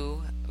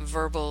view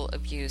verbal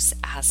abuse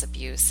as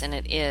abuse, and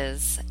it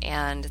is,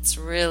 and it's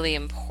really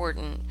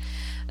important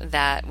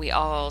that we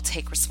all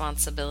take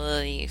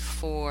responsibility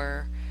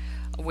for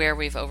where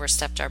we've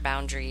overstepped our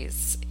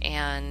boundaries,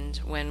 and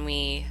when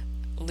we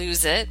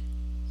lose it,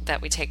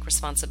 that we take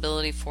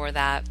responsibility for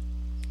that,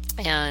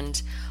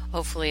 and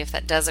hopefully if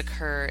that does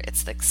occur,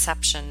 it's the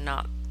exception,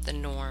 not the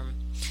norm.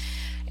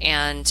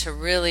 And to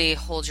really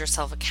hold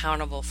yourself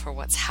accountable for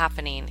what's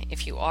happening.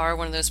 If you are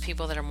one of those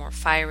people that are more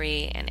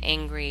fiery and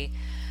angry,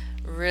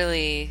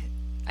 really,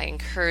 I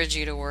encourage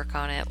you to work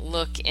on it.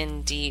 Look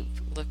in deep,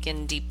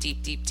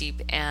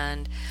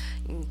 and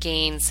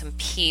gain some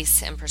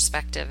peace and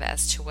perspective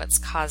as to what's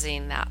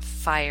causing that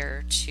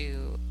fire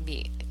to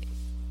be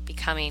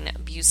becoming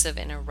abusive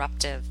and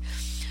eruptive.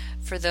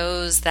 For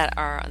those that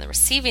are on the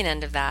receiving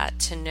end of that,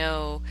 to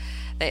know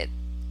that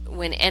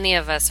when any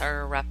of us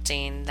are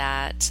erupting,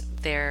 that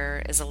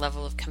there is a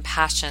level of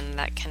compassion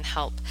that can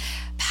help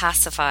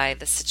pacify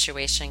the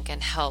situation,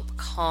 can help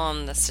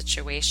calm the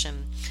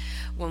situation.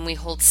 When we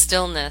hold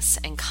stillness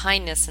and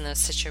kindness in those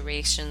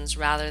situations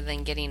rather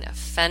than getting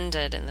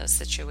offended in those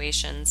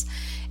situations,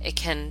 it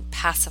can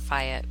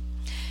pacify it.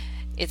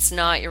 It's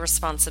not your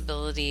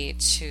responsibility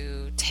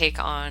to take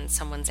on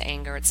someone's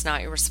anger. It's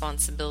not your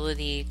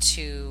responsibility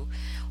to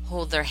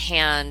hold their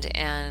hand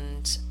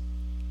and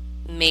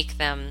make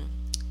them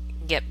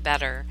get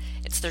better.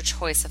 It's their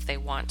choice if they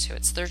want to.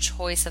 It's their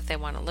choice if they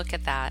want to look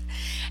at that.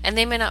 And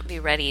they may not be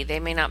ready. They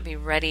may not be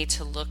ready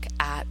to look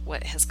at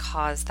what has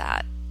caused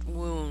that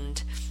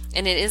wound.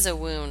 And it is a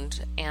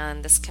wound,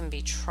 and this can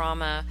be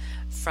trauma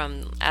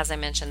from, as I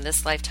mentioned,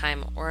 this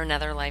lifetime or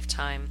another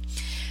lifetime.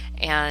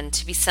 And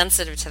to be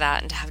sensitive to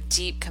that and to have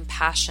deep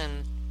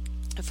compassion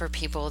for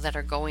people that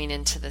are going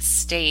into this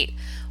state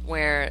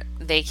where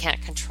they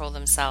can't control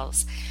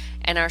themselves.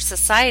 And our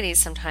society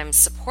sometimes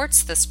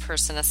supports this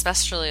person,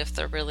 especially if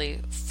they're really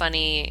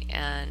funny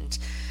and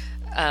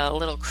a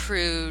little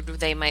crude.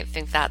 They might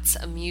think that's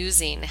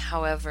amusing.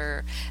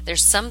 However,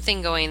 there's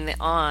something going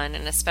on,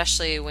 and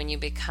especially when you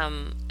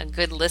become a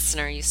good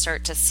listener, you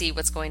start to see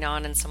what's going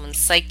on in someone's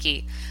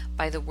psyche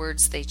by the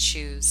words they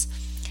choose.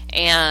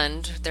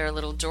 And there are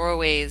little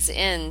doorways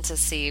in to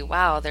see,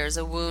 wow, there's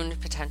a wound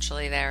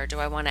potentially there. Do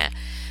I want to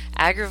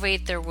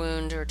aggravate their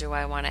wound, or do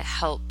I want to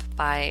help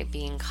by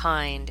being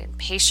kind and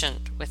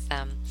patient with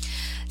them?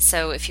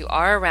 So if you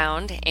are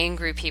around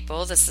angry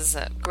people, this is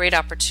a great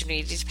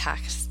opportunity to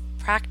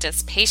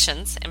practice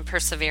patience and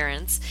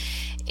perseverance.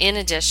 In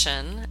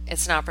addition,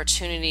 it's an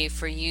opportunity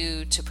for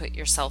you to put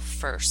yourself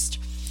first.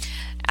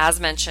 As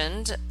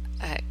mentioned,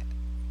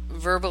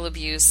 verbal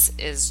abuse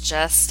is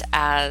just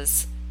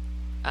as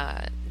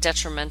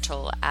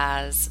detrimental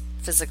as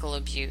physical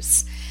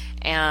abuse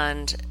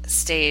and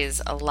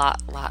stays a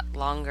lot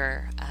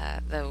longer.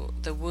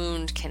 The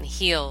wound can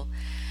heal,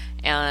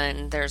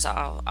 and there's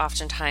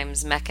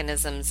oftentimes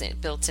mechanisms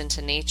built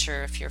into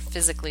nature if you're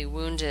physically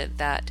wounded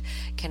that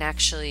can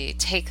actually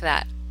take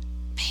that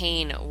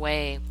pain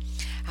away.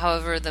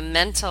 However, the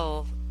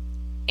mental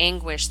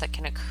anguish that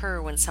can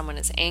occur when someone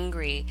is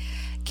angry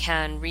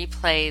can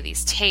replay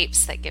these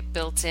tapes that get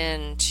built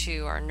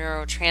into our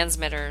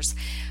neurotransmitters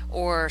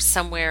or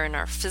somewhere in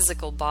our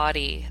physical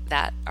body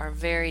that are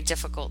very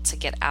difficult to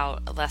get out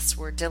unless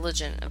we're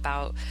diligent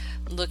about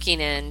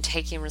looking in,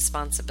 taking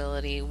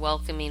responsibility,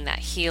 welcoming that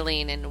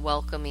healing, and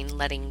welcoming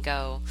letting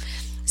go.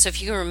 So if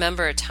you can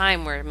remember a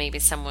time where maybe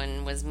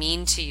someone was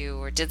mean to you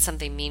or did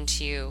something mean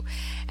to you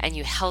and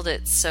you held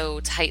it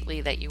so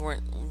tightly that you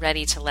weren't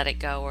ready to let it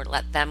go or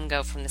let them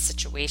go from the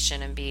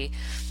situation and be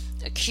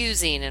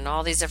accusing and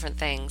all these different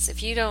things,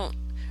 if you don't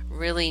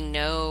really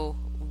know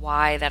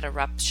why that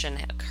eruption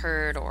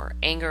occurred or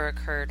anger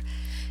occurred,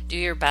 do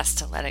your best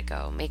to let it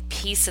go. Make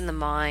peace in the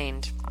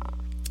mind.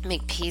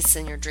 Make peace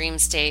in your dream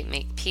state.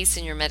 Make peace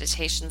in your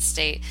meditation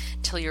state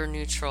till you're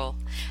neutral.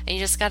 And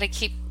you just got to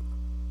keep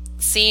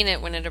seeing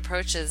it when it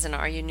approaches, and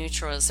are you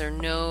neutral? Is there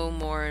no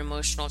more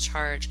emotional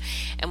charge?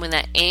 And when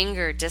that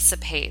anger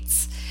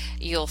dissipates,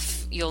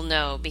 you'll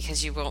know,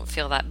 because you won't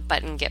feel that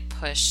button get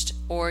pushed,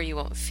 or you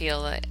won't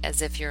feel it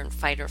as if you're in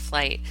fight or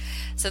flight.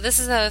 So this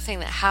is the other thing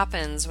that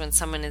happens when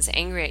someone is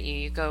angry at you.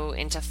 You go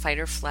into fight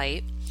or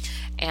flight,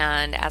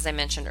 and as I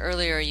mentioned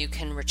earlier, you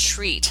can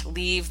retreat,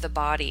 leave the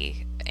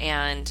body,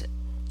 and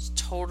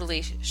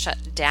totally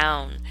shut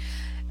down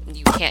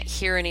you can't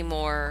hear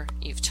anymore,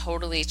 you've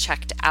totally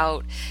checked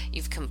out,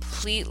 you've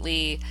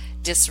completely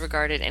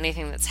disregarded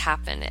anything that's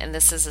happened, and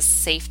this is a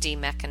safety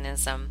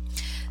mechanism.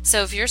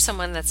 So if you're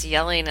someone that's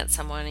yelling at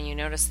someone and you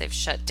notice they've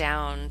shut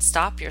down,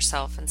 stop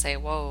yourself and say,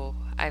 whoa,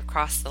 I've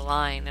crossed the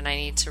line and I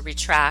need to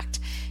retract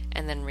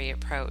and then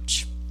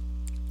reapproach.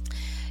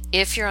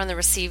 If you're on the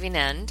receiving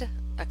end,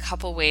 a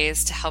couple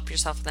ways to help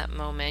yourself in that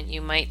moment.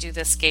 You might do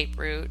the escape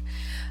route.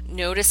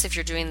 Notice if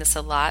you're doing this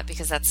a lot,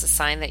 because that's a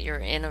sign that you're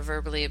in a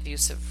verbally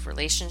abusive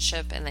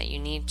relationship and that you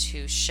need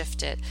to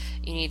shift it.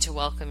 You need to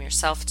welcome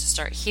yourself to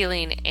start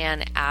healing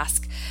and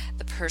ask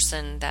the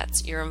person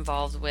that you're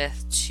involved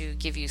with to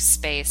give you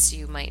space.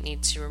 You might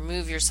need to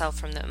remove yourself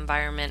from the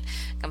environment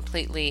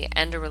completely,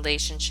 end a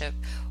relationship,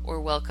 or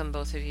welcome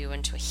both of you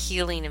into a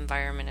healing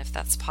environment if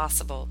that's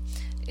possible.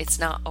 It's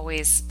not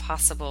always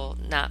possible.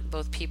 Not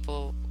both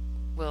people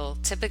will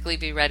typically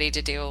be ready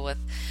to deal with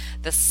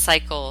this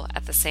cycle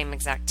at the same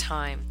exact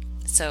time.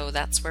 So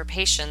that's where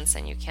patience,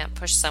 and you can't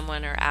push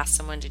someone or ask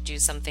someone to do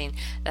something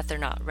that they're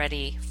not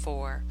ready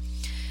for.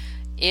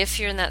 If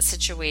you're in that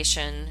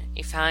situation,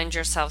 you find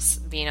yourself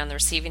being on the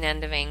receiving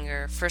end of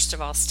anger, first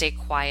of all, stay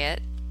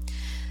quiet.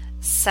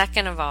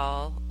 Second of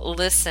all,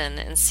 listen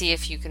and see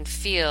if you can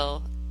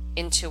feel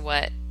into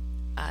what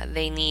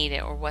they need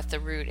or what the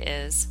root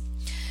is.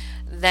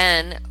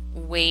 Then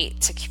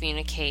wait to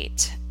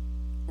communicate.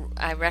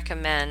 I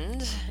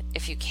recommend,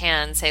 if you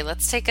can, say,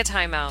 let's take a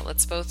time out.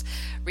 Let's both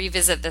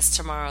revisit this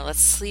tomorrow. Let's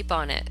sleep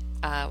on it.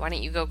 Why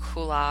don't you go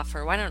cool off?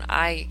 Or why don't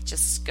I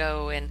just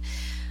go and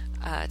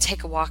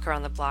take a walk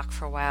around the block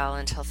for a while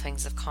until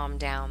things have calmed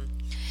down?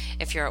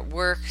 If you're at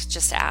work,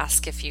 just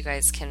ask if you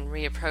guys can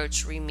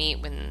reapproach,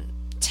 re-meet when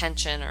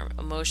tension or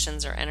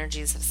emotions or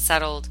energies have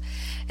settled,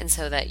 and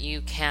so that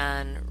you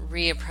can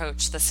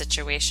reapproach the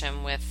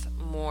situation with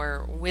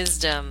more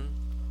wisdom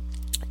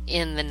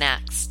in the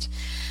next.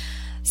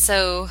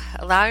 So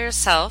allow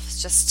yourself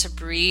just to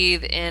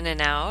breathe in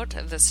and out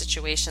of the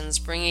situations,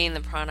 bringing the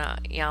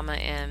pranayama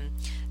in.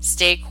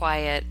 Stay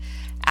quiet.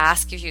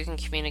 Ask if you can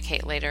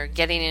communicate later.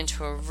 Getting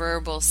into a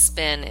verbal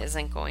spin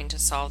isn't going to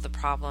solve the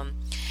problem.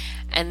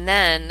 And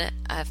then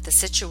if the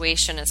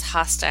situation is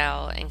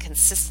hostile and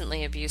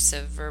consistently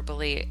abusive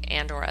verbally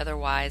and or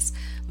otherwise,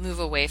 move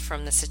away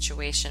from the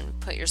situation.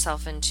 Put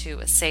yourself into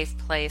a safe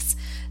place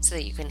so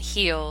that you can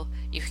heal,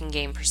 you can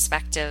gain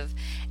perspective,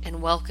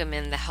 and welcome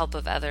in the help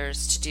of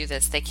others to do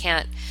this. They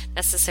can't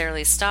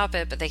necessarily stop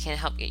it, but they can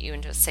help get you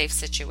into a safe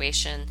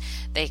situation.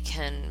 They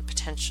can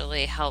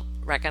potentially help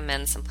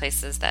recommend some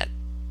places that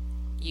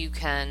you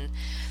can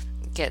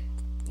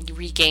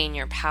regain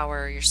your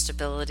power, your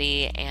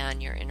stability,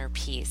 and your inner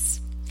peace.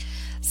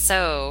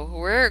 So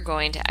we're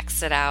going to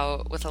exit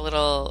out with a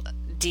little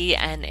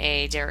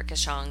DNA, Derek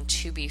Ashong,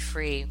 To Be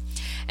Free.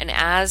 And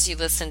as you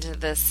listen to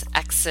this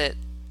exit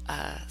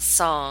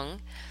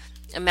song,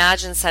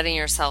 imagine setting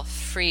yourself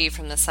free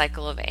from the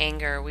cycle of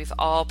anger. We've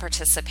all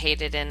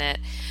participated in it.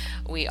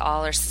 We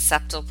all are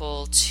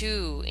susceptible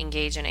to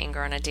engage in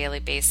anger on a daily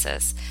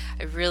basis.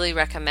 I really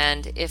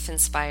recommend, if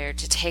inspired,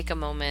 to take a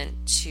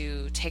moment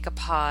to take a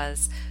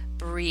pause,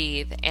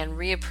 breathe, and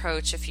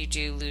reapproach if you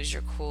do lose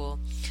your cool.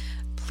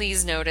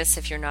 Please notice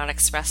if you're not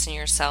expressing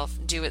yourself.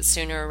 Do it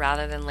sooner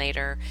rather than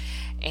later.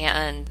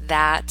 And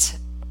that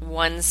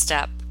one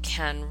step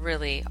can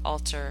really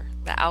alter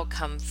the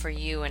outcome for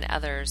you and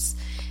others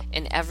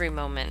in every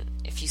moment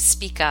if you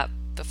speak up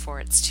before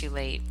it's too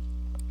late.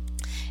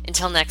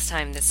 Until next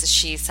time, this is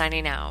She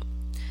signing out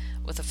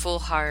with a full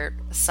heart,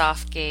 a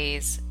soft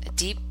gaze, a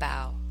deep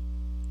bow,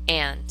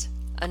 and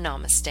a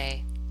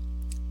namaste.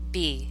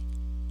 Be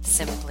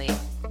simply.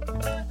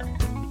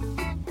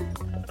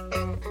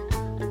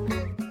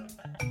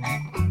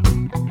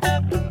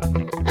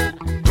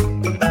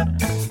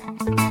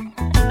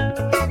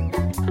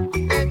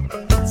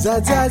 Za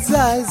za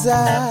za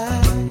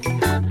za,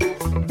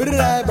 bye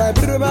bye bye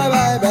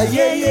bye bye,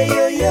 yeah yeah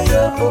yeah yeah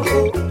yeah, oh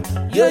oh,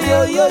 yo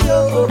yo yo yo,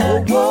 oh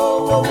oh,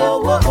 whoa whoa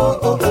whoa whoa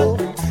oh oh,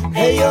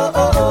 hey yo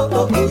oh oh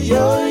oh oh,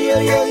 yo yo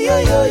yo yo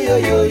yo yo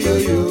yo yo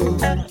yo,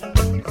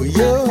 oh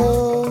yo,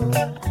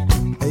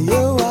 hey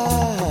yo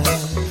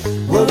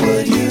what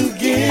would you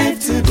give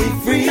to be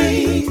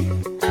free?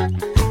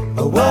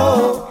 Oh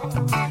whoa,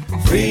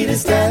 free to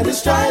stand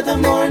astride the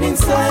morning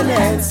sun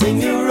and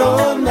sing your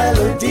own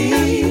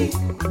melody.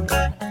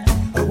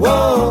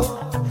 Whoa,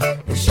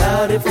 and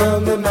shout it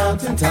from the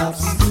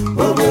mountaintops.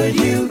 What would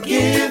you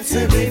give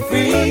to be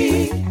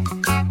free?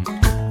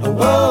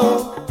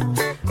 Whoa,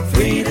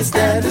 free to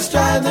stand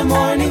astride the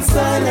morning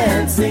sun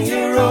and sing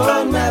your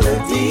own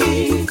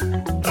melody.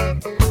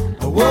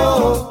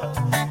 Whoa,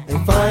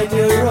 and find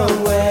your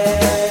own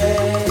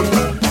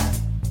way.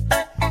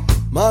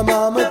 My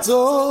mama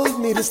told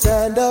me to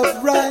stand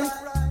upright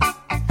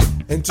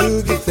and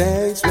to give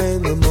thanks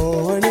when the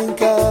morning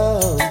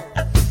comes.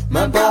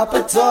 My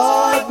papa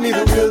taught me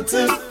the will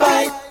to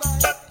fight,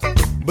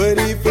 but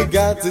he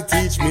forgot to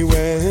teach me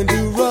when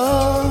to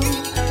run.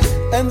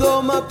 And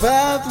though my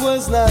path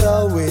was not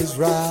always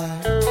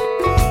right,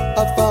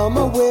 I found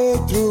my way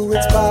through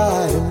in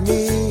spite of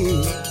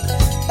me.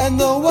 And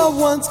Though I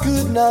once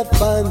could not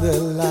find the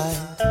light,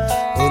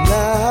 but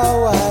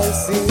now I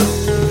see.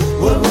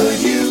 What would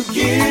you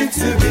give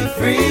to be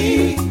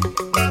free?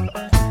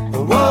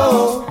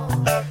 Whoa,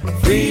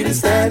 free to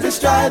stand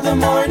astride the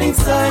morning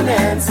sun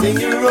and sing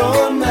your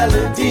own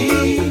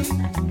melody.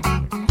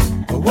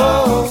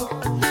 Whoa,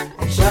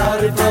 and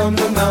shout it from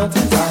the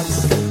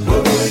mountaintops.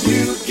 What would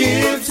you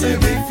give to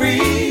be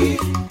free?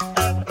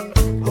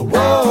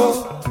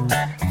 Whoa,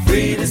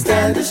 free to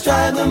stand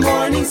astride the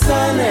morning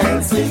sun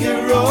and sing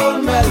your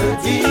own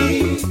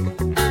melody.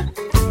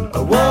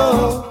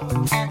 Whoa,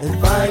 and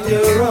find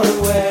your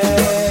own way.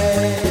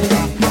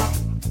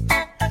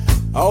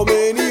 How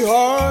many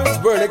hearts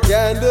burn a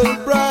candle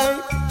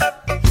bright?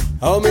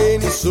 How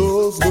many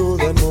souls know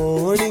that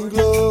morning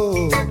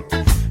glow?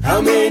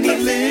 How many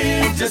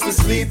live just to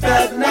sleep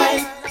at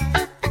night?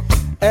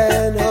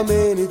 And how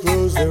many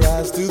close their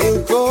eyes to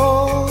the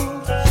cold?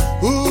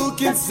 Who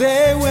can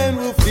say when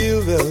we'll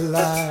feel the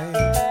light?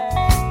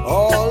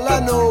 All I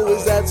know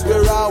is that's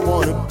where I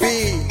wanna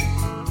be.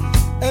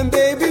 And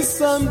baby,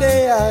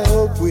 someday I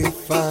hope we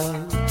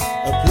find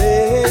a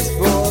place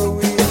for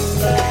we.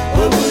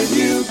 What would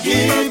you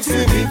give to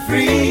be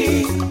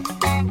free?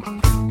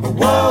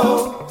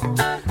 Whoa,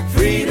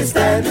 free to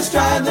stand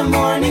astride the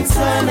morning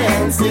sun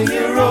and sing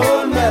your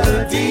own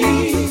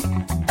melody.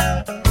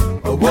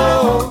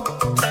 Whoa,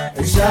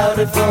 and shout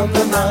it from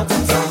the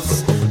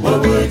mountaintops.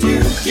 What would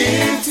you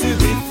give to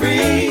be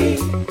free?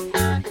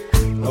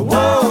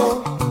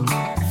 Whoa,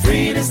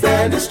 free to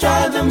stand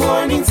astride the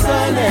morning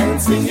sun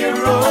and sing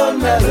your own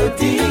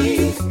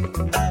melody.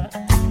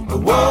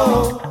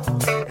 Whoa,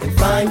 and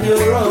find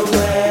your own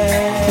way.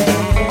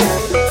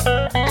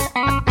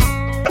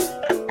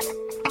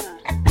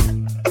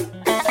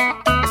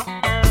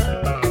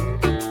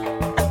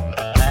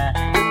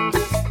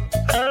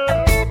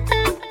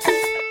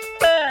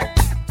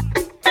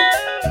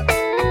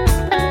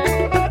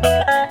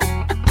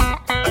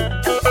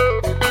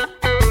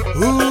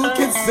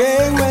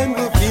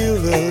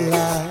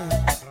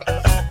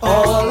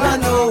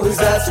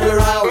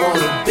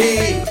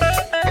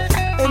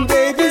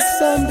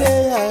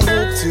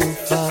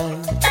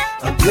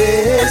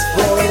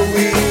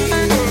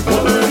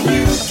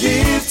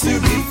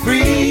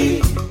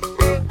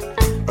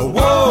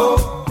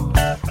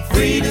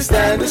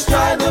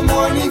 Astride the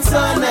morning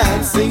sun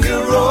and sing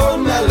your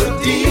own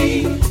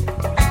melody.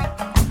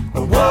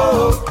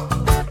 Whoa,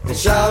 and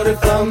shout it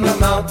from the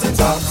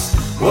mountaintops.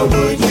 What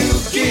would you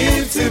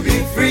give to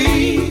be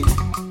free?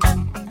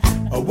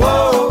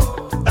 Whoa,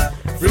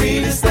 free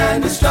to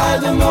stand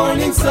astride the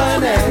morning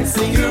sun and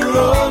sing your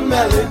own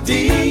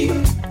melody.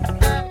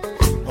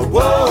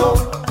 Whoa,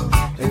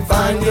 and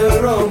find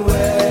your own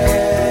way.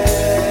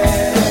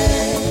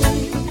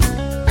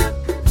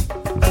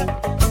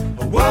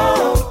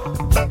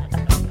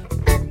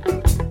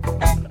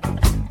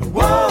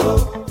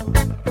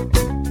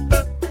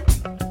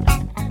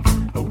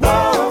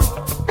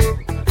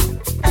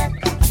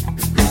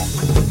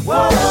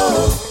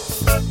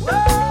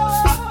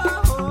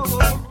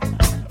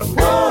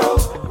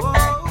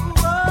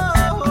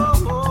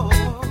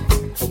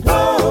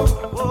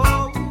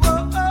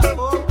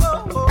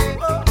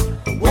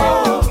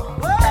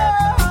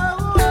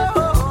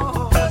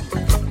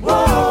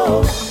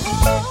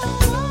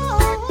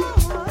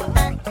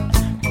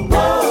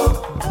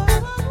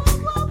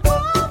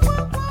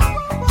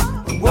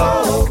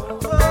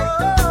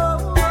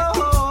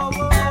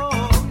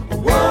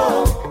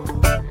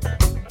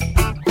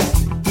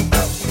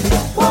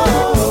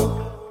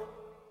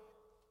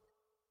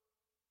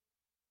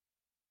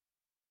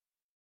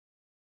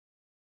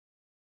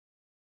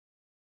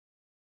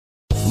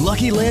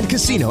 Lucky Land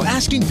Casino,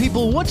 asking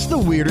people, what's the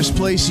weirdest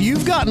place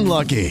you've gotten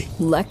lucky?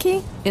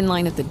 Lucky? In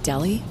line at the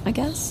deli, I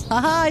guess?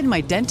 Aha, in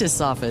my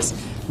dentist's office.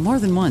 More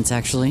than once,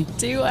 actually.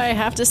 Do I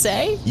have to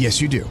say?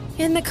 Yes, you do.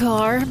 In the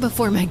car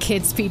before my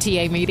kids'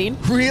 PTA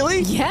meeting.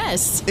 Really?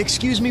 Yes.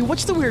 Excuse me,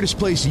 what's the weirdest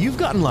place you've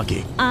gotten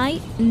lucky?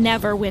 I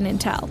never win and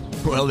tell.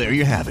 Well, there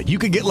you have it. You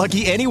can get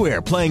lucky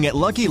anywhere, playing at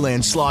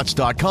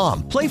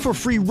LuckyLandSlots.com. Play for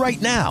free right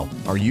now.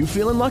 Are you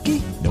feeling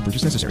lucky? No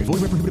purchase necessary.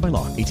 Void where prohibited by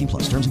law.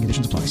 18+. Terms and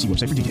conditions apply. See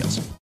website for details.